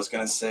 I was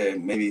going to say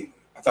maybe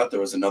 – I thought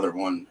there was another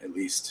one at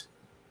least.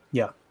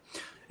 Yeah.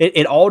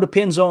 It all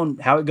depends on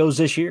how it goes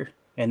this year.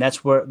 And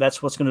that's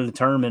what's going to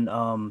determine,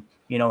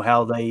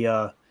 how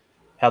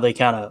they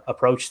kind of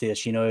approach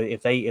this.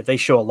 If they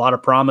show a lot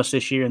of promise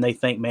this year and they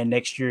think, man,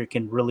 next year it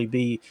can really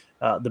be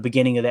the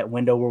beginning of that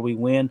window where we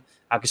win,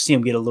 I could see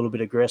them get a little bit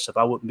aggressive.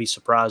 I wouldn't be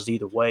surprised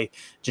either way.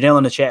 Janelle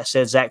in the chat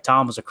said Zach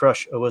Tom was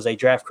a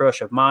draft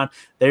crush of mine.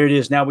 There it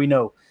is. Now we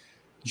know.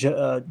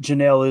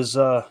 Janelle is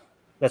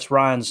that's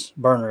Ryan's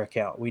burner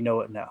account. We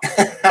know it now.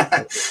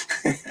 I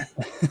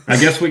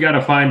guess we got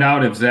to find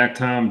out if Zach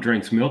Tom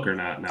drinks milk or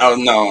not now. Oh,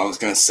 no, I was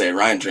going to say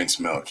Ryan drinks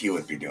milk. He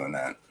would be doing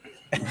that.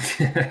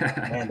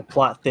 Man, the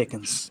plot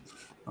thickens.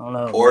 I don't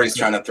know. Or he's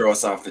trying to throw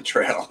us off the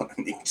trail,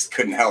 and he just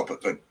couldn't help it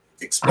but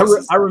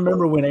I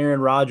remember when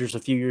Aaron Rodgers a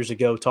few years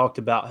ago talked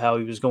about how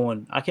he was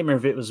going – I can't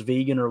remember if it was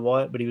vegan or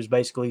what, but he was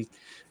basically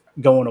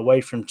going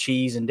away from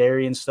cheese and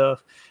dairy and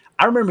stuff.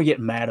 I remember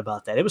getting mad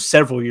about that. It was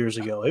several years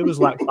ago. It was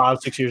like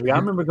 5-6 years ago. I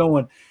remember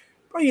going,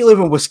 bro, you live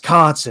in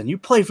Wisconsin. You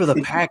play for the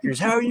Packers.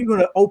 How are you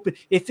going to open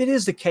 – if it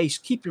is the case,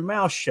 keep your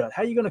mouth shut.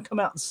 How are you going to come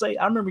out and say –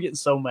 I remember getting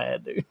so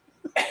mad, dude.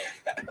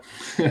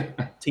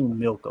 Team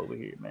Milk over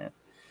here,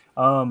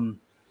 man.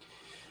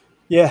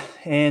 Yeah,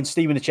 and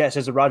Steve in the chat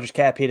says the Rodgers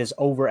cap hit is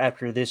over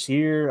after this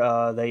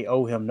year. They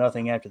owe him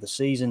nothing after the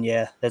season.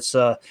 Yeah,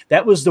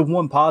 that was the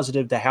one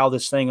positive to how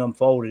this thing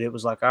unfolded. It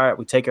was like, all right,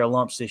 we take our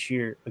lumps this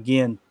year.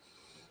 Again,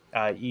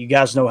 you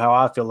guys know how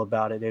I feel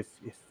about it.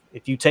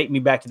 If you take me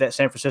back to that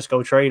San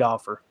Francisco trade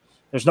offer,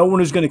 there's no one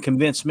who's going to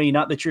convince me,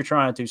 not that you're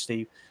trying to,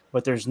 Steve,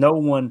 but there's no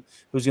one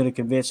who's going to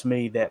convince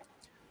me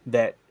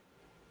that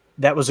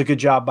was a good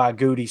job by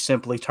Goody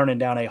simply turning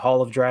down a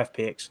haul of draft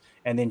picks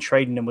and then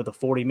trading them with a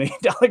 $40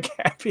 million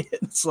cap hit.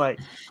 It's like,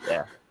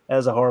 yeah, that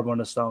was a hard one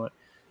to stomach.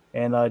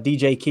 And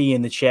DJ Key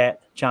in the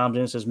chat chimes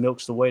in and says,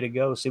 milk's the way to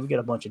go. See, we got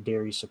a bunch of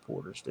dairy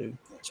supporters, dude.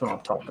 That's what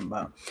I'm talking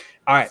about.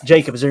 All right,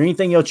 Jacob, is there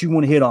anything else you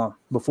want to hit on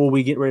before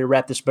we get ready to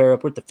wrap this bear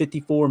up? We're at the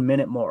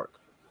 54-minute mark.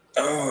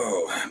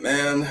 Oh,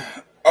 man.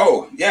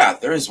 Oh, yeah,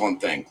 there is one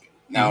thing.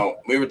 Now,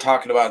 we were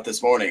talking about it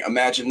this morning.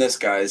 Imagine this,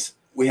 guys.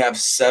 We have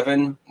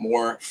 7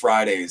 more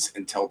Fridays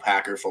until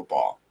Packer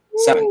football.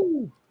 7.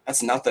 Woo!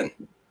 That's nothing.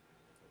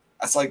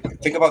 That's like,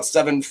 think about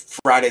 7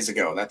 Fridays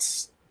ago.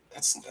 That's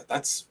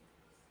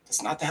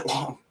not that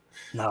long.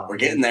 No, we're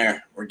getting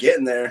there. We're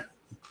getting there.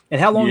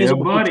 And how long is it?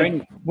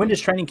 When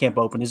does training camp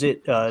open? Is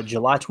it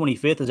July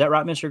 25th? Is that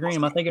right, Mr. Green?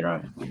 Am I thinking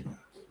right?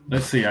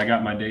 Let's see. I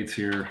got my dates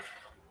here.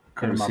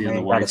 Courtesy of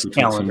the wife who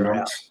took some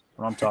notes.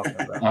 What I'm talking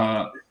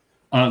about.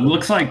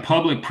 Looks like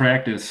public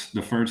practice.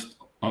 The first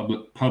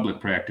public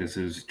practice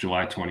is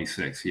July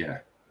 26th. Yeah.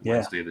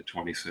 Wednesday the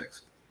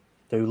 26th.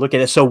 Dude, look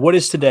at it. So what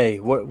is today?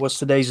 What's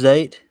today's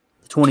date?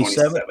 The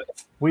 27th.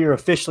 We are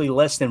officially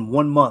less than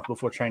 1 month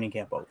before training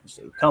camp opens,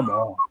 dude. Come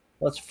on.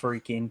 Let's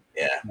freaking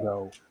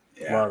go.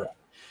 Yeah. Love it.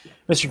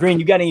 Mr. Green,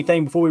 you got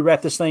anything before we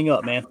wrap this thing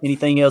up, man?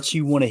 Anything else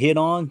you want to hit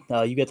on?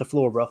 You got the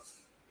floor, bro.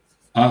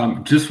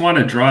 Just want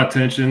to draw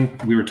attention.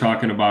 We were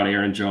talking about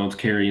Aaron Jones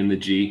carrying the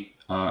G.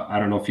 I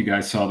don't know if you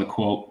guys saw the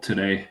quote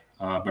today,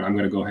 but I'm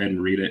going to go ahead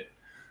and read it.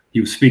 He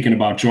was speaking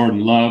about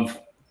Jordan Love,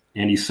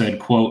 and he said,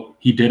 quote,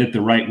 he did it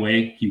the right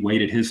way. He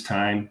waited his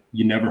time.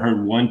 You never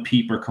heard one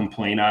peep or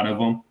complaint out of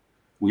him.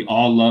 We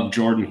all love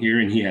Jordan here,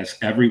 and he has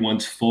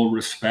everyone's full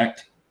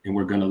respect, and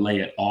we're going to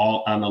lay it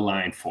all on the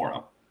line for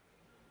him.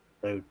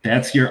 Dude.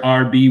 That's your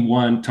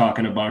RB1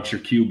 talking about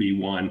your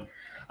QB1.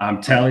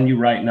 I'm telling you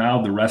right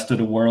now, the rest of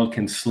the world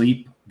can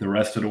sleep. The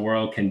rest of the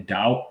world can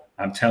doubt.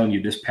 I'm telling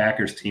you, this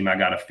Packers team, I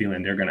got a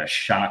feeling they're going to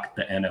shock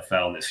the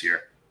NFL this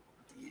year.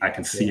 I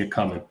can see it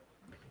coming.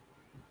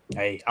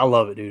 Hey, I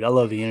love it, dude. I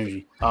love the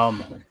energy.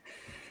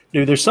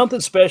 Dude, there's something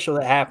special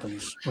that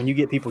happens when you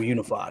get people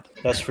unified.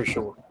 That's for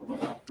sure.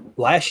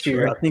 Last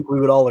year, I think we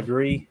would all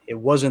agree it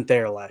wasn't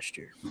there last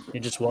year.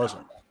 It just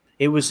wasn't.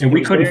 And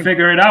we couldn't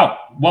figure it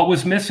out. What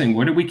was missing?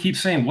 What did we keep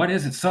saying? What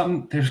is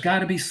it? There's got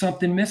to be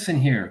something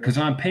missing here because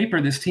on paper,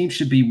 this team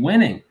should be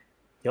winning.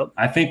 Yep.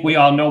 I think we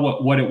all know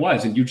what it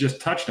was, and you just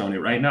touched on it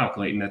right now,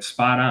 Clayton. That's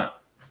spot on.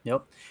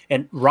 Yep.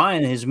 And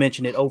Ryan has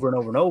mentioned it over and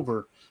over and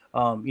over.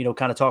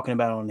 Kind of talking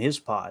about it on his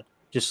pod.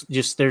 Just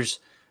there's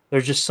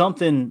just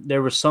something.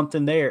 There was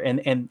something there,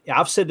 and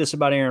I've said this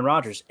about Aaron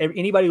Rodgers.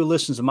 Anybody who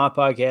listens to my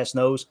podcast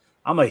knows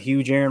I'm a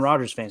huge Aaron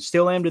Rodgers fan.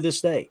 Still am to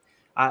this day.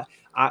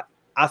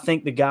 I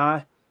think the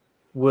guy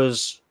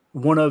was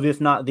one of, if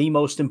not the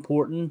most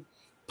important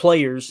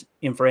players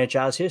in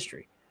franchise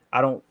history. I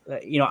don't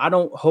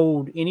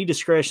hold any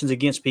discretions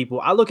against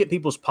people. I look at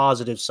people's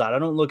positive side. I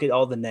don't look at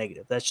all the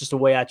negative. That's just the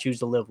way I choose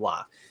to live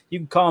life. You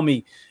can call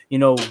me,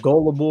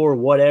 gullible or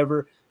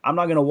whatever. I'm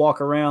not going to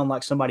walk around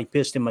like somebody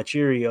pissed in my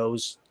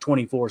Cheerios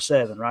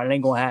 24/7, right? It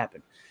ain't going to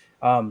happen.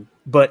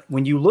 But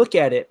when you look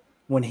at it,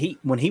 when he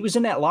was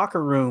in that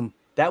locker room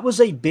That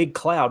was a big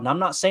cloud. And I'm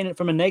not saying it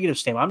from a negative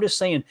standpoint. I'm just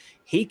saying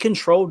he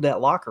controlled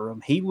that locker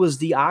room. He was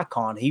the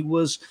icon. He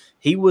was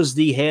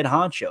the head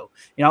honcho.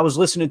 I was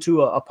listening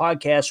to a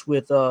podcast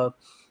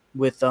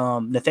with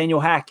Nathaniel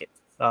Hackett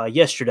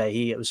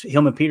yesterday. It was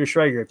him and Peter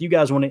Schrager. If you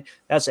guys want it,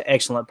 that's an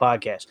excellent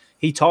podcast.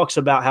 He talks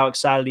about how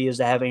excited he is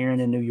to have Aaron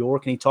in New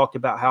York, and he talked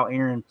about how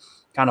Aaron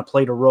kind of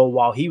played a role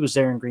while he was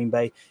there in Green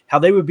Bay, how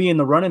they would be in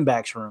the running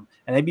backs room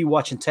and they'd be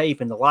watching tape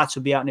and the lights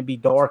would be out and it'd be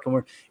dark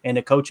and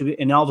the coach would be,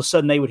 and all of a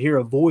sudden they would hear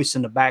a voice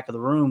in the back of the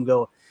room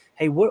go,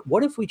 hey,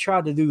 what if we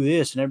tried to do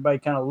this? And everybody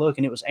kind of looked,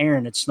 and it was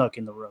Aaron that snuck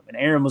in the room, and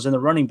Aaron was in the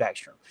running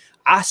backs room.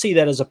 I see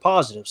that as a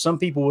positive. Some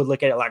people would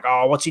look at it like,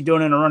 oh, what's he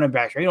doing in the running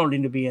backs room? He don't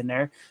need to be in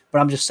there. But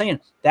I'm just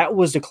saying that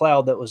was the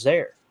cloud that was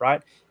there,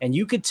 right? And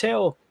you could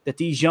tell that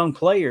these young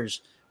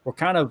players were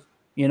kind of,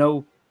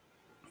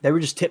 they were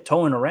just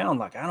tiptoeing around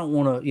like, I don't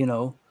want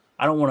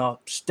to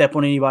step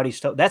on anybody's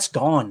toe. That's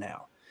gone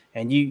now.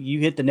 And you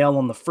hit the nail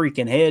on the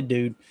freaking head,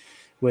 dude,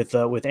 with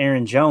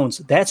Aaron Jones.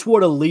 That's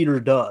what a leader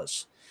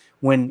does.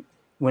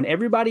 When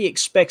everybody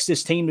expects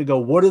this team to go,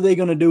 what are they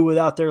going to do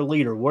without their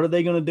leader? What are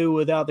they going to do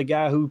without the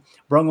guy who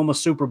brung them a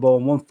Super Bowl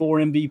and won 4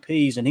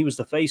 MVPs and he was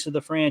the face of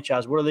the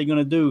franchise? What are they going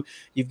to do?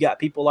 You've got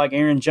people like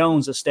Aaron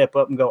Jones that step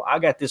up and go, I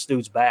got this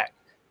dude's back.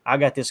 I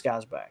got this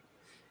guy's back.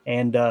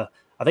 And I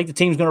think the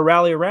team's going to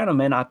rally around him,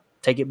 man. I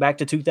take it back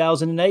to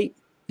 2008.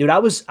 Dude, I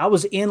was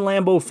in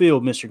Lambeau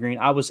Field, Mr. Green.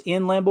 I was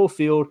in Lambeau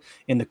Field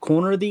in the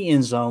corner of the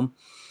end zone,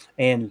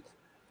 and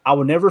I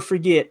will never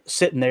forget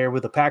sitting there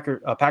with a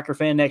Packer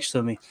fan next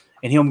to me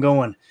and him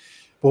going,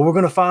 well, we're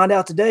going to find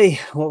out today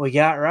what we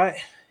got, right?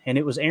 And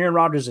it was Aaron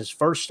Rodgers'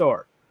 first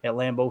start at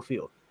Lambeau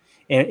Field.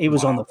 And it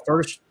was on the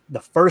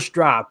first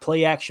drive,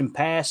 play action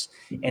pass,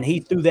 and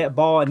he threw that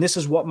ball. And this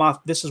is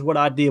what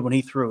I did when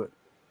he threw it.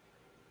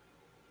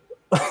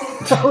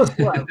 I was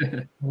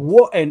like,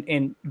 what?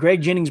 And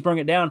Greg Jennings brought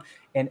it down,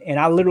 and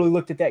I literally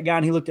looked at that guy,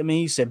 and he looked at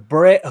me. He said,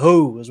 "Brett,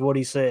 who?" is what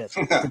he said.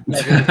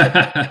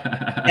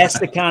 That's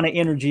the kind of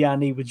energy I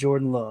need with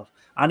Jordan Love.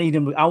 I need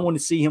him. I want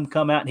to see him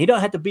come out, and he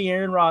don't have to be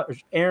Aaron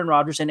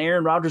Rodgers. And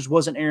Aaron Rodgers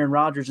wasn't Aaron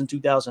Rodgers in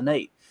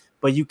 2008,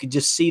 but you could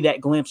just see that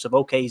glimpse of,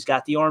 okay, he's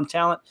got the arm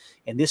talent,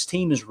 and this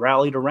team is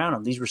rallied around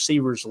him. These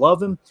receivers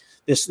love him.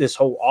 This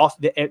whole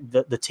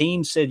the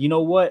team said, you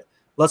know what?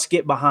 Let's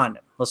get behind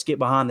him. Let's get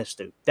behind this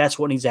dude. That's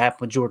what needs to happen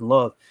with Jordan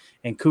Love.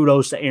 And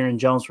kudos to Aaron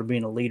Jones for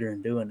being a leader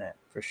and doing that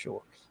for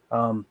sure.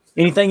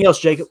 Anything else,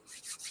 Jacob?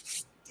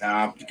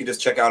 You can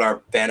just check out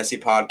our fantasy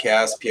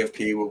podcast,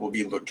 PFP. We'll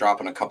be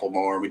dropping a couple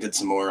more. We did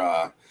some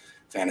more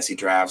fantasy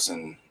drafts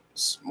and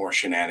more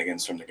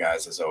shenanigans from the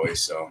guys as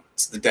always. So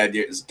it's the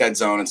dead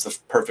zone. It's the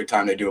perfect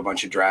time to do a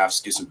bunch of drafts,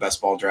 do some best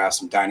ball drafts,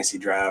 some dynasty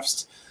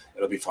drafts.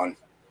 It'll be fun.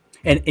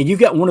 And you've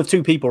got one of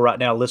two people right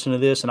now listening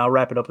to this, and I'll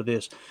wrap it up with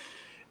this.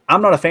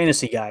 I'm not a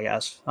fantasy guy,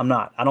 guys. I'm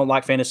not. I don't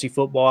like fantasy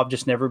football. I've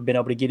just never been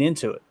able to get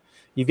into it.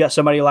 You've got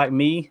somebody like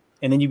me,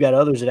 and then you've got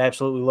others that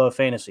absolutely love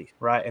fantasy,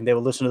 right? And they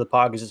will listen to the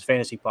pod because it's a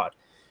fantasy pod.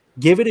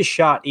 Give it a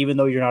shot, even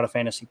though you're not a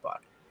fantasy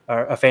pod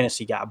or a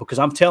fantasy guy, because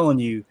I'm telling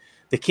you,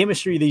 the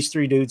chemistry these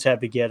three dudes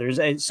have together is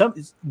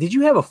did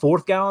you have a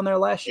fourth guy on there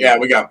last year? Yeah,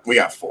 we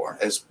got four.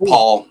 As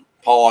Paul,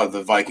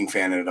 the Viking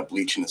fan, ended up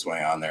leeching his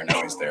way on there.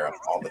 Now he's there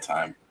all the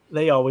time.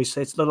 They always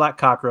say they're like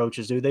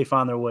cockroaches, dude. They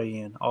find their way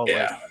in always.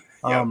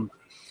 Yeah.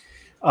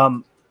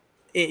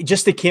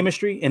 Just the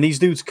chemistry and these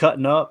dudes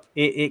cutting up,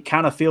 it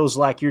kind of feels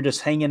like you're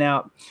just hanging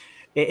out.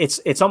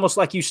 It's almost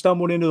like you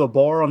stumbled into a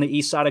bar on the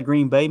east side of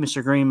Green Bay.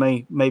 Mr. Green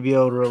may be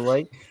able to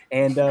relate.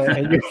 And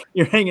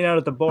you're hanging out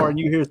at the bar and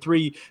you hear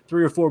three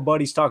or four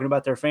buddies talking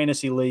about their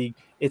fantasy league.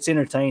 It's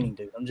entertaining,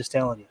 dude. I'm just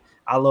telling you.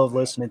 I love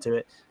listening to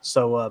it.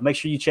 So make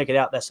sure you check it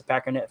out. That's the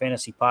Packernet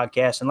Fantasy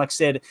Podcast. And like I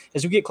said,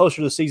 as we get closer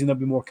to the season, there'll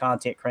be more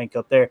content crank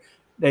up there.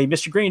 Hey,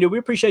 Mr. Green, dude, we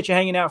appreciate you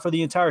hanging out for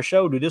the entire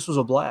show, dude. This was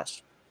a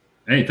blast.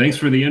 Hey, thanks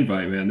for the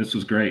invite, man. This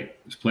was great.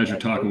 It's a pleasure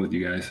talking with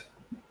you guys.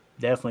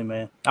 Definitely,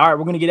 man. All right,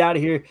 we're going to get out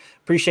of here.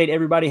 Appreciate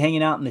everybody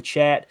hanging out in the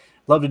chat.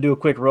 Love to do a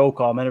quick roll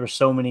call, man. There were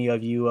so many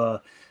of you.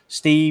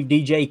 Steve,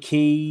 DJ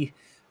Key.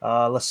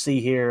 Let's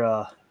see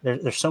here.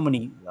 There's so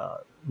many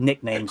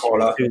nicknames.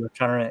 I'm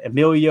trying to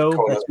Emilio.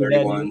 That's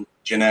 31.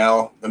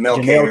 Janelle, the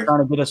milk Janelle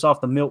trying to get us off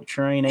the milk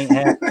train. Ain't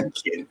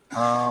happening.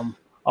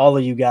 All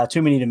of you guys.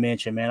 Too many to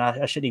mention, man.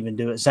 I shouldn't even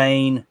do it.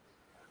 Zane.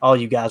 All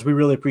you guys, we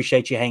really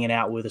appreciate you hanging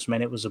out with us,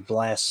 man. It was a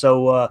blast.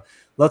 So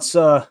let's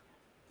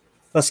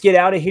get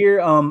out of here.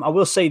 I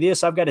will say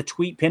this. I've got a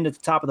tweet pinned at the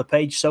top of the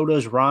page. So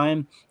does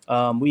Ryan.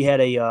 We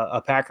had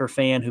a Packer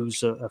fan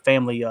whose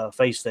family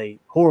faced a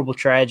horrible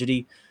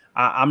tragedy.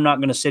 I'm not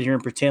going to sit here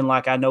and pretend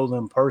like I know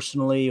them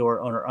personally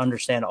or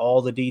understand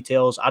all the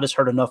details. I just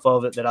heard enough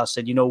of it that I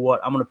said, you know what?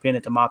 I'm going to pin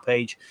it to my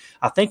page.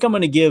 I think I'm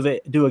going to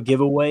do a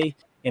giveaway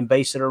and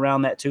base it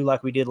around that too,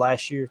 like we did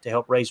last year to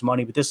help raise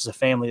money. But this is a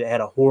family that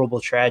had a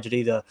horrible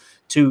tragedy. The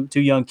two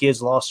young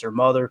kids lost their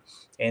mother,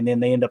 and then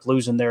they end up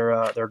losing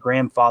their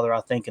grandfather,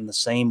 I think, in the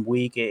same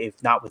week,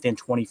 if not within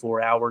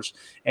 24 hours.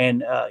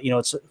 And,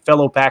 it's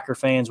fellow Packer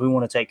fans. We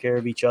want to take care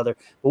of each other.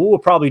 But what we'll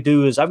probably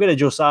do is I've got a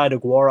Josiah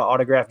DeGuara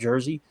autographed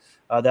jersey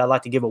that I'd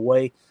like to give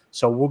away.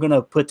 So we're going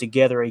to put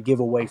together a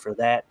giveaway for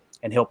that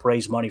and help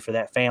raise money for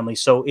that family.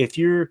 So if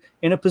you're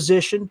in a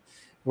position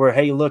where,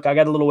 hey, look, I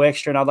got a little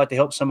extra and I'd like to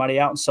help somebody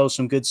out and sow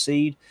some good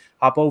seed,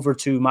 hop over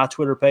to my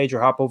Twitter page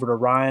or hop over to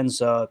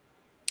Ryan's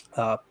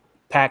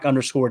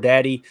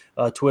Pack_Daddy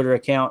Twitter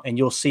account, and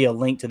you'll see a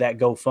link to that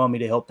GoFundMe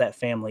to help that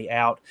family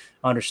out.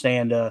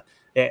 Understand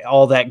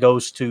all that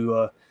goes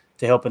to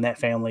helping that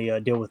family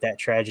deal with that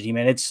tragedy,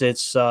 man.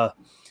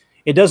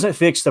 It doesn't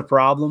fix the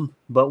problem,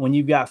 but when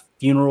you've got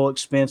funeral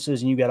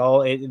expenses and you got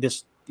all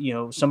this,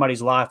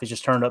 somebody's life is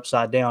just turned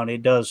upside down.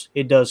 It does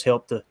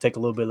help to take a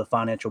little bit of the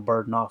financial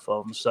burden off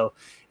of them. So,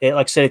 like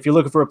I said, if you're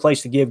looking for a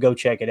place to give, go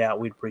check it out.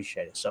 We'd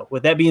appreciate it. So,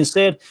 with that being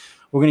said,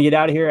 we're going to get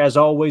out of here. As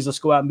always, let's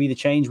go out and be the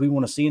change we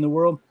want to see in the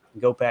world.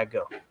 Go Pack,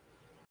 go.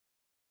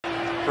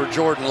 For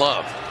Jordan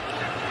Love.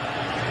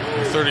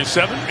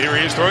 37. Here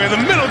he is throwing in the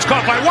middle. It's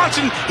caught by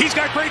Watson. He's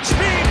got great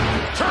speed.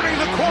 Turning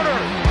the corner.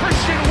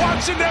 Christian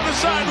Watson down the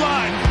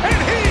sideline. And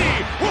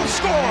he will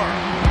score.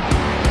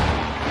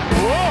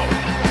 Whoa.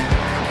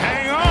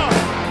 Hang on.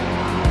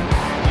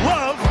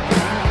 Love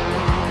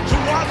to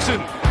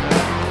Watson.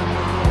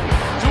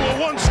 To a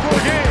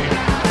one-score game.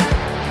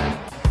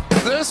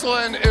 This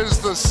one is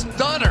the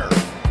stunner.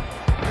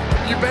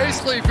 You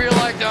basically feel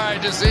like, all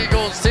right, this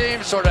Eagles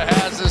team sort of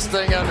has this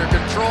thing under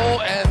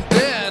control, and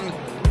then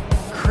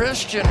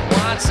Christian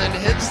Watson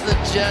hits the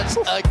Jets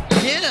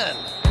again.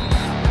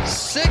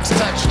 6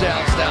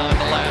 touchdowns now in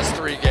the last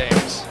 3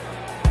 games.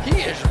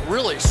 He is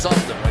really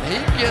something. When he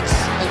gets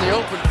in the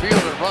open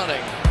field and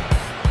running,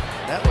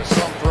 that was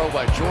some throw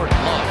by Jordan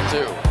Love,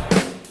 too.